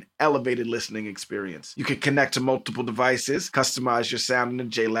guarantee an elevated listening experience. You can connect to multiple devices, customize your sound in the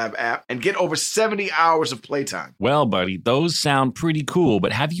JLab app, and get over 70 hours of playtime. Well, buddy, those sound pretty cool,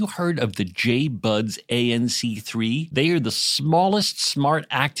 but have you heard of the J-Buds ANC3? They are the smallest, smart,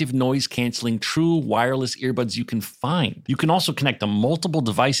 active noise-canceling, true wireless earbuds you can find. You can also connect to multiple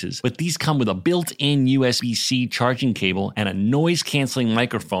devices, but these come with a built-in USB-C charging cable and a noise-canceling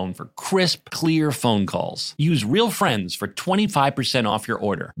microphone for crisp, clear phone calls. Use Real Friends for 25% off your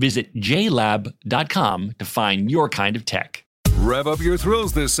order. Visit jlab.com to find your kind of tech. Rev up your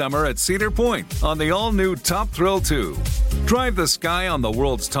thrills this summer at Cedar Point on the all-new Top Thrill 2. Drive the sky on the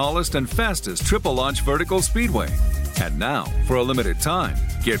world's tallest and fastest triple-launch vertical speedway. And now, for a limited time,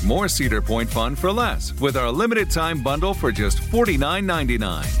 get more Cedar Point fun for less with our limited-time bundle for just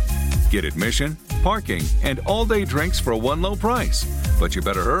 $49.99. Get admission, parking, and all-day drinks for one low price. But you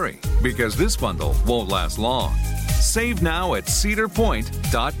better hurry, because this bundle won't last long. Save now at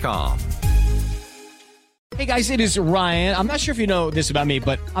cedarpoint.com. Hey guys, it is Ryan. I'm not sure if you know this about me,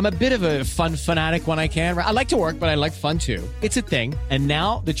 but I'm a bit of a fun fanatic when I can. I like to work, but I like fun too. It's a thing. And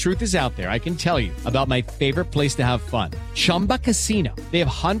now the truth is out there. I can tell you about my favorite place to have fun. Chumba Casino. They have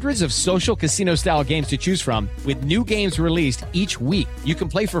hundreds of social casino style games to choose from with new games released each week. You can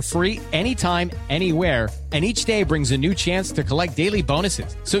play for free anytime, anywhere. And each day brings a new chance to collect daily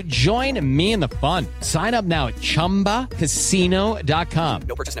bonuses. So join me in the fun. Sign up now at ChumbaCasino.com.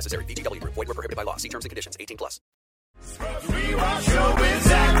 No purchase necessary. VGW Group. Void where prohibited by law. See terms and conditions. 18+.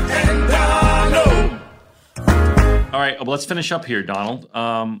 All right, well, let's finish up here, Donald.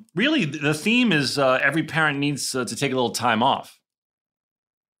 Really, the theme is every parent needs to take a little time off.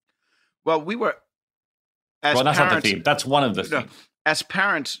 Well, we were... Well, that's not the theme. That's one of the themes. As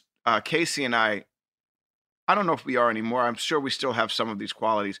parents, Casey and I don't know if we are anymore. I'm sure we still have some of these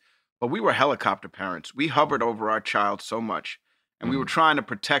qualities, but we were helicopter parents. We hovered over our child so much, and we were trying to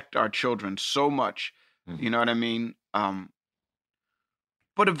protect our children so much. You know what I mean?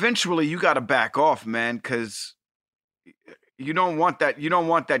 But eventually you got to back off, man, because you don't want that. You don't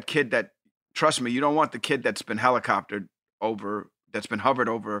want that kid that, trust me, you don't want the kid that's been helicoptered over, that's been hovered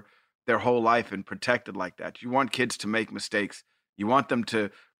over their whole life and protected like that. You want kids to make mistakes. You want them to,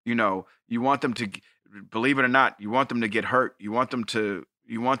 believe it or not, you want them to get hurt. You want them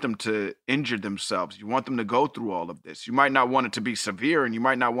to injure themselves. You want them to go through all of this. You might not want it to be severe, and you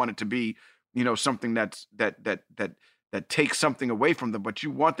might not want it to be, something that takes something away from them, but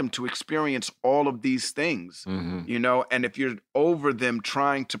you want them to experience all of these things, and if you're over them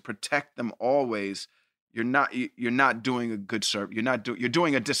trying to protect them always, you're not doing a good service. You're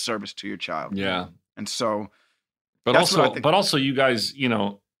doing a disservice to your child. Yeah. And so, but also you guys,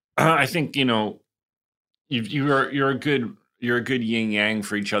 I think, you're a good yin yang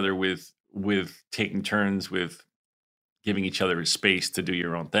for each other with taking turns with giving each other space to do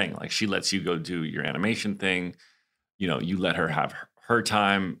your own thing. Like she lets you go do your animation thing. You let her have her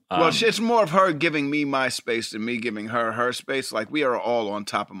time. Well, it's more of her giving me my space than me giving her space. Like we are all on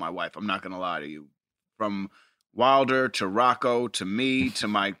top of my wife. I'm not going to lie to you. From Wilder to Rocco to me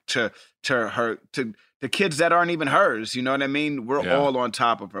to her to the kids that aren't even hers. You know what I mean? We're all on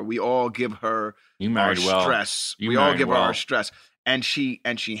top of her. We all give her our stress. We all give her our stress, and she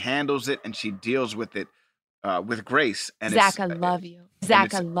handles it and she deals with it with grace. And Zach, I love you.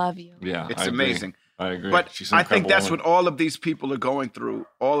 Zach, I love you. Yeah, it's amazing. I agree. But I think that's what all of these people are going through.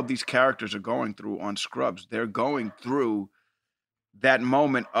 All of these characters are going through on Scrubs. They're going through that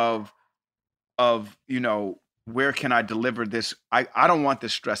moment of where can I deliver this? I don't want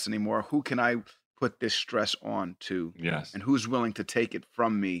this stress anymore. Who can I put this stress on to? Yes. And who's willing to take it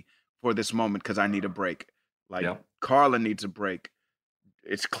from me for this moment because I need a break. Like Carla needs a break.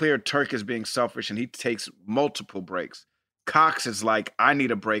 It's clear Turk is being selfish and he takes multiple breaks. Cox is like, I need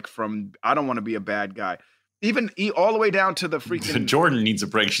a break from, I don't want to be a bad guy. Even all the way down to the freaking Jordan needs a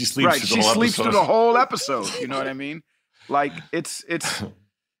break. She sleeps through the whole episode. You know what I mean? Like it's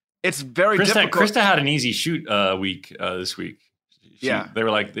very difficult. Krista had an easy shoot week this week. They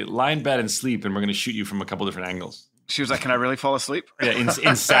were like, lie in bed and sleep, and we're going to shoot you from a couple different angles. She was like, can I really fall asleep? Yeah,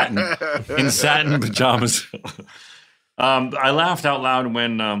 in satin pajamas. I laughed out loud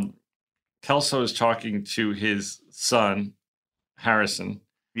when Kelso is talking to his son, Harrison.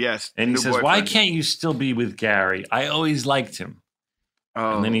 Yes. And he says, why can't you still be with Gary? I always liked him.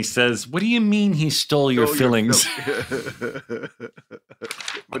 Oh. And then he says, what do you mean he stole your fillings?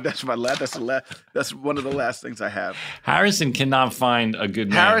 But that's that's one of the last things I have. Harrison cannot find a good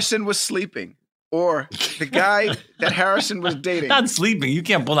man. Harrison was sleeping. Or the guy that Harrison was dating. Not sleeping. You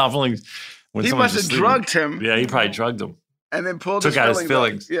can't pull out fillings. He must have drugged him. Yeah, he probably drugged him. And then took out his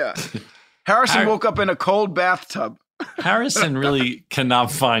fillings. Yeah. Harrison woke up in a cold bathtub. Harrison really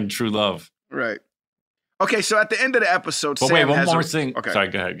cannot find true love. Right. Okay, so at the end of the episode, Sam wait, one more thing. Okay. Sorry,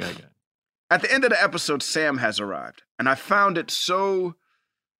 go ahead. At the end of the episode, Sam has arrived. And I found it so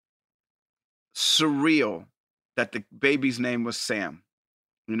surreal that the baby's name was Sam.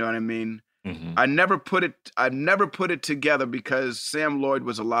 You know what I mean? Mm-hmm. I never put it together because Sam Lloyd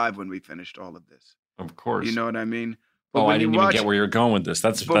was alive when we finished all of this. Of course. You know what I mean? But I didn't even get where you're going with this.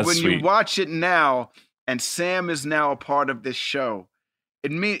 That's when sweet. You watch it now, and Sam is now a part of this show,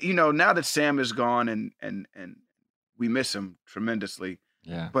 it means, now that Sam is gone and we miss him tremendously.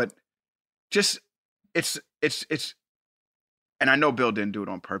 Yeah. But just it's and I know Bill didn't do it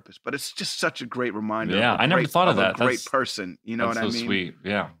on purpose, but it's just such a great reminder. Yeah, I never thought of that. A great person, you know what I mean? That's so sweet.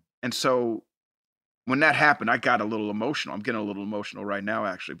 Yeah. And so when that happened, I got a little emotional. I'm getting a little emotional right now,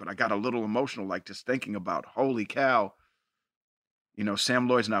 actually, but I got a little emotional, like just thinking about, holy cow, Sam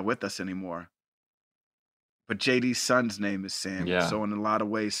Lloyd's not with us anymore. But JD's son's name is Sam. Yeah. So in a lot of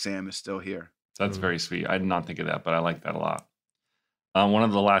ways, Sam is still here. That's very sweet. I did not think of that, but I like that a lot. One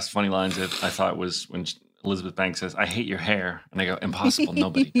of the last funny lines that I thought was when Elizabeth Banks says, I hate your hair. And I go, impossible.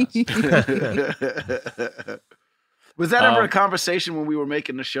 Nobody does. Was that ever a conversation when we were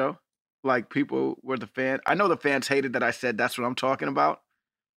making the show? Like people were the fans. I know the fans hated that I said that's what I'm talking about.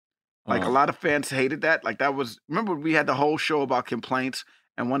 Like a lot of fans hated that. Like that was, remember we had the whole show about complaints,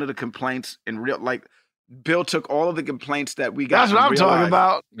 and one of the complaints in real, like Bill took all of the complaints that we got. That's what I'm talking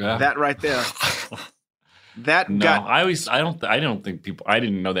about. Yeah. That right there. I don't think people, I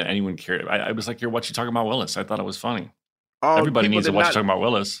didn't know that anyone cared. I was like, you're what you talking about Willis. I thought it was funny. Everybody needs to watch you talking about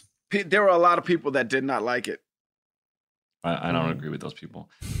Willis. There were a lot of people that did not like it. I don't agree with those people.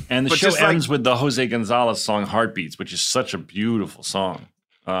 And the show ends with the Jose Gonzalez song Heartbeats, which is such a beautiful song.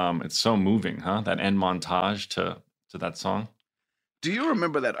 It's so moving, huh? That end montage to that song. Do you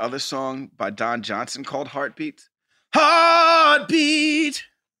remember that other song by Don Johnson called Heartbeats? Heartbeat,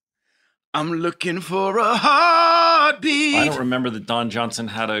 I'm looking for a heartbeat. I don't remember that Don Johnson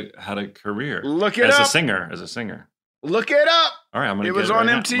had a career. Look it as up. a singer. Look it up. All right, I'm gonna. It get was it on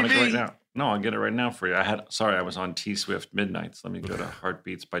right MTV. Now. I'm gonna get it right now. No, I'll get it right now for you. I was on T Swift Midnights. Let me go to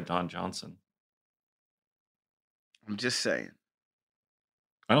Heartbeats by Don Johnson. I'm just saying.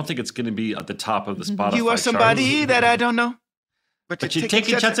 I don't think it's going to be at the top of the Spotify. You are somebody charts. that I don't know. But you're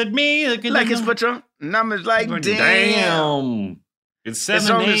taking shots at me. Like it's Patron. Numbers like damn. It's 7 It's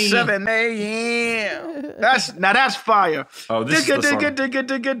only a.m. 7 a.m. That's fire. Oh, this is the song.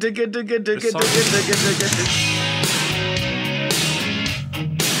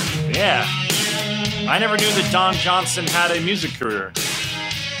 Yeah. I never knew that Don Johnson had a music career.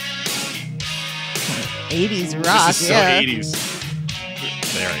 80s rock, This is so yeah. 80s.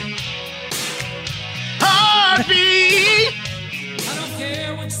 Very. Heartbeat. I don't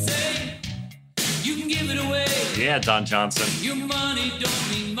care what you say. You can give it away. Yeah, Don Johnson. Your money don't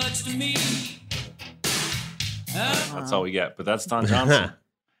mean much to me. That's all we get, but that's Don Johnson.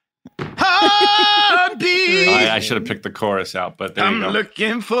 Heartbeat. I should have picked the chorus out, but there you I'm go.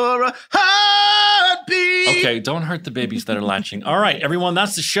 looking for a heartbeat. Okay, don't hurt the babies that are latching. All right, everyone,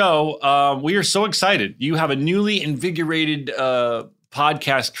 that's the show. We are so excited. You have a newly invigorated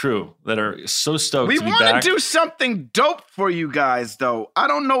podcast crew that are so stoked We to be want back. to do something dope for you guys, though. I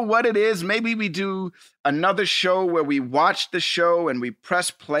don't know what it is. Maybe we do another show where we watch the show and we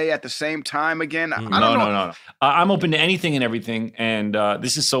press play at the same time again. I don't know. No. I'm open to anything and everything, and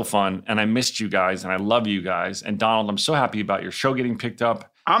this is so fun, and I missed you guys, and I love you guys. And Donald, I'm so happy about your show getting picked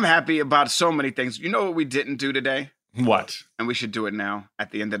up. I'm happy about so many things. You know what we didn't do today? What? And we should do it now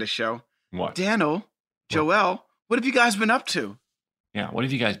at the end of the show. What? Daniel, Joel, what have you guys been up to? Yeah, what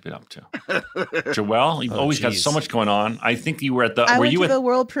have you guys been up to? Joel, you've always got so much going on. I think you were at the. I were went you to at the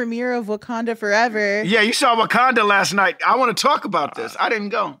world premiere of Wakanda Forever. Yeah, you saw Wakanda last night. I want to talk about this. I didn't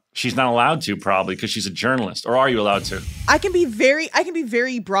go. She's not allowed to, probably, because she's a journalist. Or are you allowed to? I can be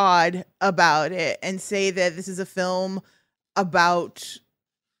very broad about it and say that this is a film about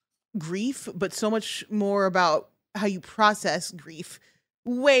grief, but so much more about how you process grief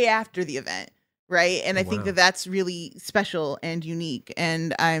way after the event. Right. And I think that that's really special and unique.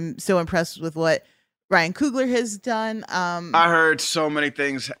 And I'm so impressed with what Ryan Coogler has done. I heard so many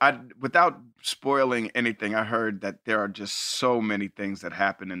things. Without spoiling anything, I heard that there are just so many things that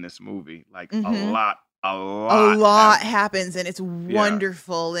happen in this movie. Like a lot happens, and it's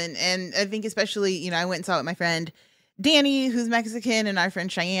wonderful. And I think especially, I went and saw it with my friend Danny, who's Mexican, and our friend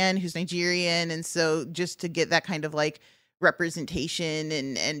Cheyenne, who's Nigerian. And so just to get that kind of like representation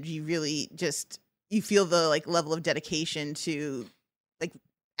and you really just you feel the like level of dedication to like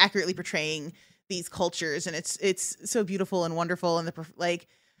accurately portraying these cultures, and it's so beautiful and wonderful, and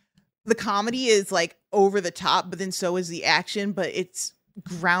the comedy is like over the top, but then so is the action, but it's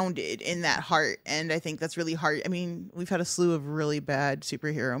grounded in that heart, and I think that's really hard. I mean, we've had a slew of really bad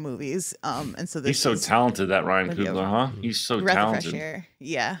superhero movies, and so He's so talented, that Ryan Coogler, huh? He's so talented. Fresh air.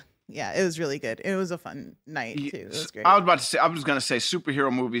 Yeah, it was really good. It was a fun night too. It was great. I was going to say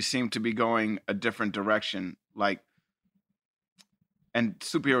superhero movies seem to be going a different direction, and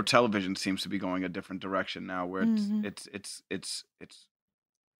superhero television seems to be going a different direction now, where it's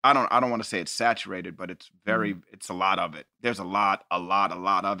I don't want to say it's saturated, but it's it's a lot of it. There's a lot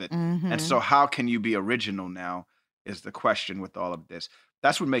of it. And so how can you be original now is the question with all of this.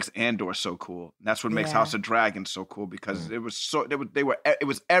 That's what makes Andor so cool. That's what makes House of Dragons so cool, because it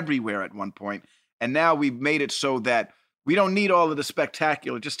was everywhere at one point, and now we've made it so that we don't need all of the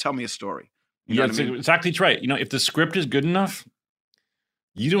spectacular. Just tell me a story. You know what I mean? Exactly right. If the script is good enough,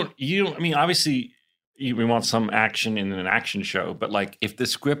 you don't. I mean, obviously, we want some action in an action show, but like if the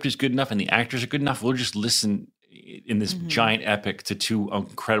script is good enough and the actors are good enough, we'll just listen in this giant epic to two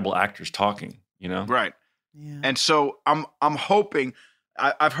incredible actors talking. Right. Yeah. And so I'm hoping.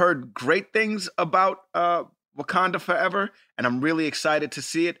 I've heard great things about Wakanda Forever, and I'm really excited to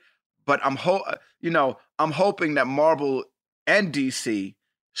see it. But I'm hoping that Marvel and DC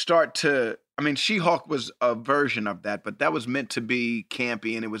start to. I mean, She-Hulk was a version of that, but that was meant to be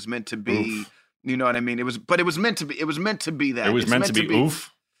campy, and it was meant to be. You know what I mean? It was meant to be. It was meant to be that. It was meant to be oof.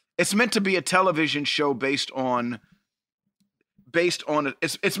 It's meant to be a television show based on.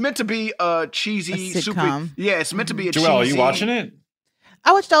 It's meant to be a cheesy sitcom. It's meant to be a Joelle, cheesy. are you watching it?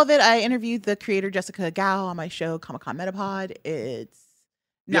 I watched all of it. I interviewed the creator Jessica Gao on my show Comic-Con Metapod. It's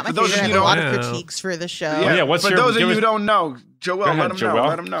not my favorite. I have a lot of critiques for the show. For those of you who don't know, Joelle,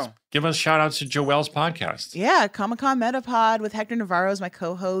 let them know. Give us shout outs to Joelle's podcast. Yeah, Comic-Con Metapod with Hector Navarro as my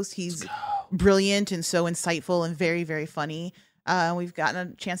co-host. He's brilliant and so insightful and very, very funny. We've gotten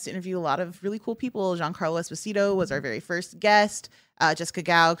a chance to interview a lot of really cool people. Giancarlo Esposito was our very first guest. Jessica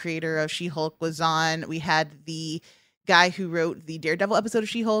Gao, creator of She-Hulk, was on. We had the guy who wrote the Daredevil episode of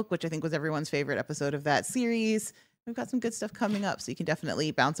She-Hulk, which I think was everyone's favorite episode of that series. We've got some good stuff coming up, so you can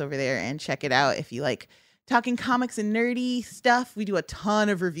definitely bounce over there and check it out if you like talking comics and nerdy stuff. We do a ton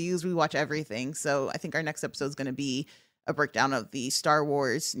of reviews. We watch everything. So I think our next episode is going to be a breakdown of the Star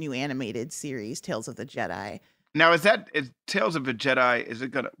Wars new animated series, Tales of the Jedi. Now, is Tales of a Jedi, is it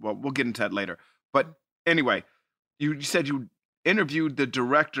going to, well, we'll get into that later. But anyway, you said you interviewed the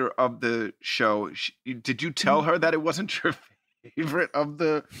director of the show. Did you tell her that it wasn't your favorite of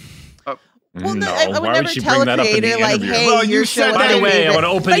the... Well, no, I would never tell a creator, like, hey, well, you said, by the way, I want to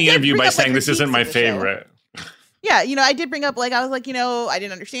open the interview by saying this isn't my favorite. Yeah, I did bring up, like, I was like, I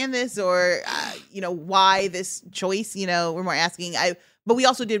didn't understand this, or, why this choice, we're more asking. But we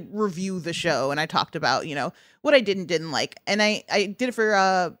also did review the show, and I talked about, what I did and didn't like. And I did it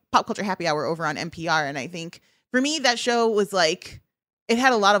for Pop Culture Happy Hour over on NPR, and I think, for me, that show was, like, it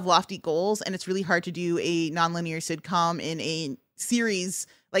had a lot of lofty goals, and it's really hard to do a nonlinear sitcom in a series.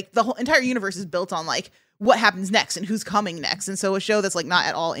 Like, the whole entire universe is built on, like, what happens next and who's coming next. And so a show that's, like, not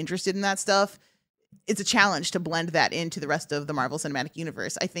at all interested in that stuff, it's a challenge to blend that into the rest of the Marvel Cinematic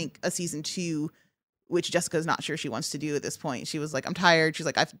Universe. I think a season 2, which Jessica's not sure she wants to do at this point. She was like, I'm tired. She's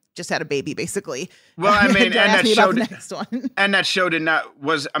like, I've just had a baby, basically. Well, I mean, and that show did not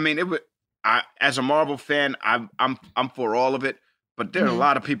was. I mean, it was. As a Marvel fan, I'm for all of it. But there are a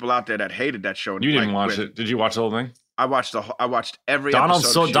lot of people out there that hated that show. You didn't watch it? Did you watch the whole thing? I watched every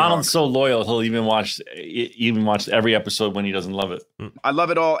episode. Donald's so loyal. He'll even watch every episode when he doesn't love it. I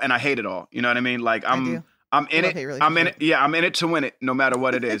love it all and I hate it all. You know what I mean? Like I'm in it. I'm in it. Yeah, I'm in it to win it, no matter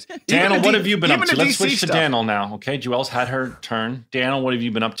what it is. Daniel, what have you been up to? Let's switch to Daniel now. Okay, Joelle's had her turn. Daniel, what have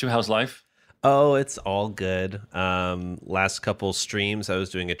you been up to? How's life? Oh, it's all good. Last couple streams, I was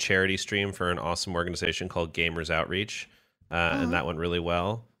doing a charity stream for an awesome organization called Gamers Outreach, and that went really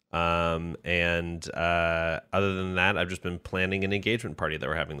well. Other than that, I've just been planning an engagement party that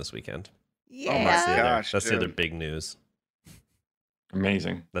we're having this weekend. Yeah. Oh my gosh. That's the other big news.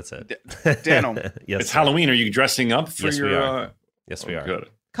 Amazing. That's it. Daniel. Yes. It's Halloween. Are you dressing up for your... we are. Yes, we are. Good.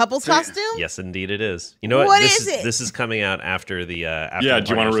 Couples costume? Yes, indeed it is. You know what? What is it? This is coming out after the do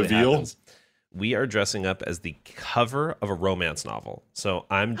you want to reveal? Happens. We are dressing up as the cover of a romance novel. So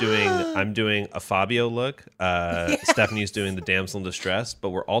I'm doing a Fabio look. Stephanie's doing the damsel in distress,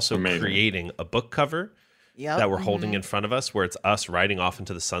 but we're also creating a book cover that we're holding in front of us, where it's us riding off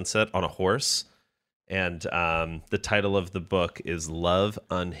into the sunset on a horse. And the title of the book is Love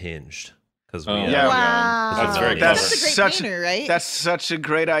Unhinged. Because that's very clever. That's a great painter, right? That's such a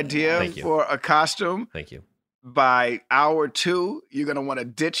great idea for a costume. Thank you. By hour 2, you're gonna want to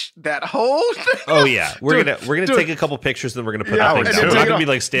ditch that whole thing. Oh yeah, we're gonna take a couple pictures, then we're gonna put out things. We're not gonna be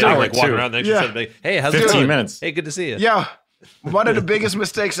like standing like walking around next to like, hey, how's 15 minutes? Hey, good to see you. Yeah, one of the biggest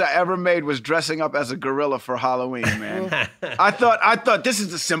mistakes I ever made was dressing up as a gorilla for Halloween. Man, I thought this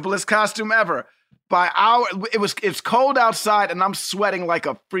is the simplest costume ever. By hour, it's cold outside and I'm sweating like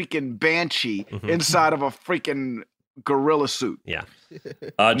a freaking banshee inside of a freaking gorilla suit. Yeah.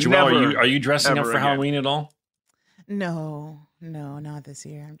 Joelle, are you dressing up for Halloween at all? No, not this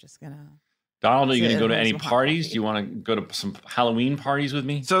year. I'm just gonna. Donald, are you going to go to any parties? Do you want to go to some Halloween parties with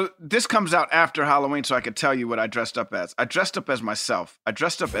me? So this comes out after Halloween, so I could tell you what I dressed up as. I dressed up as myself. I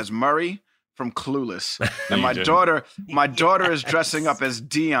dressed up as Murray from Clueless, and my daughter is dressing up as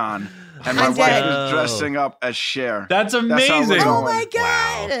Dion, and my wife is dressing up as Cher. That's amazing! Oh my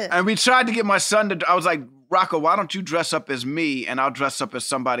god! Wow. And we tried to get my son to. I was like, Rocco, why don't you dress up as me, and I'll dress up as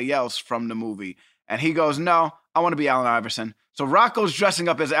somebody else from the movie? And he goes, no, I want to be Allen Iverson. So Rocco's dressing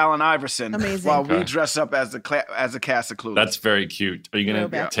up as Allen Iverson while we dress up as a cast of Clueless. That's very cute. Are you going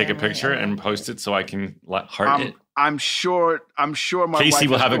to take a picture and post it so I can heart it? I'm sure my Casey wife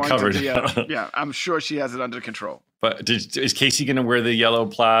will have it covered. Yeah, I'm sure she has it under control. But is Casey going to wear the yellow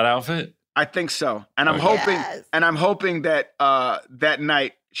plaid outfit? I think so. And I'm hoping that that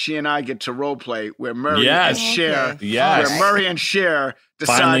night she and I get to role play where Murray and Cher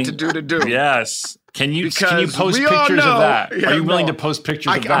decide to do the do. Yes. Can you post pictures of that? Are you willing to post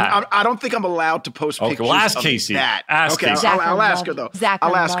pictures of that? I don't think I'm allowed to post pictures well, ask Casey. Of that. Ask Casey. I'll ask her, though.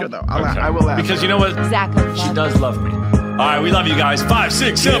 I'll ask her, though. I will ask her. Because you know what? She does love me. All right, we love you guys. 5,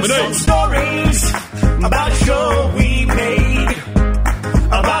 6, 7, 8. Some stories about a show we made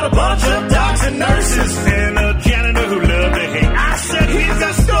about a bunch of doctors and nurses and a janitor who loved to hate. I said he's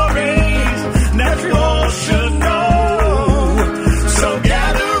got stories that you all should know. So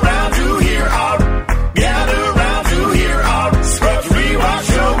gather round to hear our Scrubs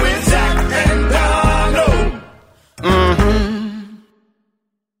Rewatch show with Zach and Donald.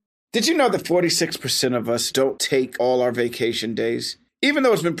 Did you know that 46% of us don't take all our vacation days? Even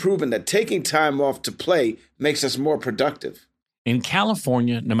though it's been proven that taking time off to play makes us more productive. In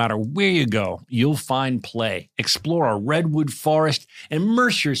California, no matter where you go, you'll find play. Explore a redwood forest,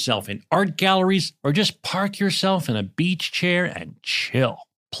 immerse yourself in art galleries, or just park yourself in a beach chair and chill.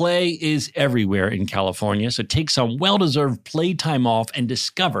 Play is everywhere in California, so take some well-deserved playtime off and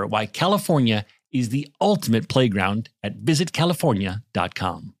discover why California is the ultimate playground at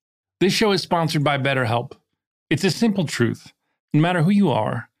visitcalifornia.com. This show is sponsored by BetterHelp. It's a simple truth. No matter who you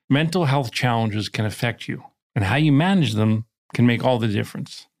are, mental health challenges can affect you, and how you manage them can make all the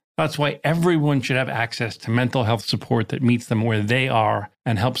difference. That's why everyone should have access to mental health support that meets them where they are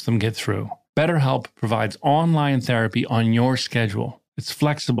and helps them get through. BetterHelp provides online therapy on your schedule. It's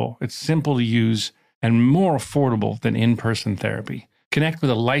flexible, it's simple to use, and more affordable than in-person therapy. Connect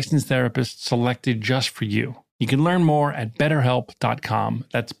with a licensed therapist selected just for you. You can learn more at BetterHelp.com.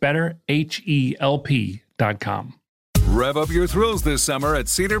 That's BetterHelp.com. Rev up your thrills this summer at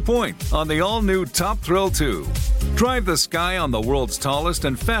Cedar Point on the all-new Top Thrill 2. Drive the sky on the world's tallest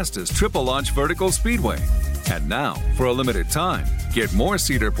and fastest triple-launch vertical speedway. And now, for a limited time, get more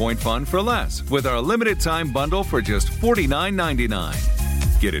Cedar Point fun for less with our limited-time bundle for just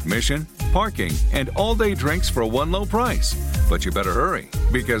 $49.99. Get admission, parking, and all-day drinks for one low price. But you better hurry,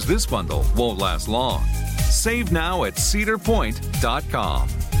 because this bundle won't last long. Save now at cedarpoint.com.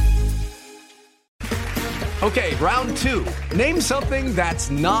 Okay, round two. Name something that's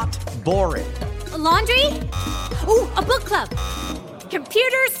not boring. A laundry? Ooh, a book club.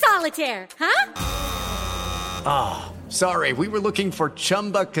 Computer solitaire, huh? Ah, sorry, we were looking for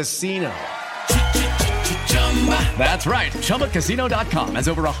Chumba Casino. That's right, ChumbaCasino.com has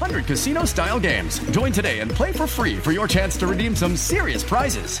over 100 casino-style games. Join today and play for free for your chance to redeem some serious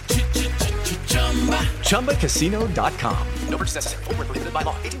prizes. ChumbaCasino.com. No purchase necessary. Void where prohibited by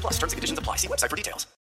law. 18+ terms and conditions apply. See website for details.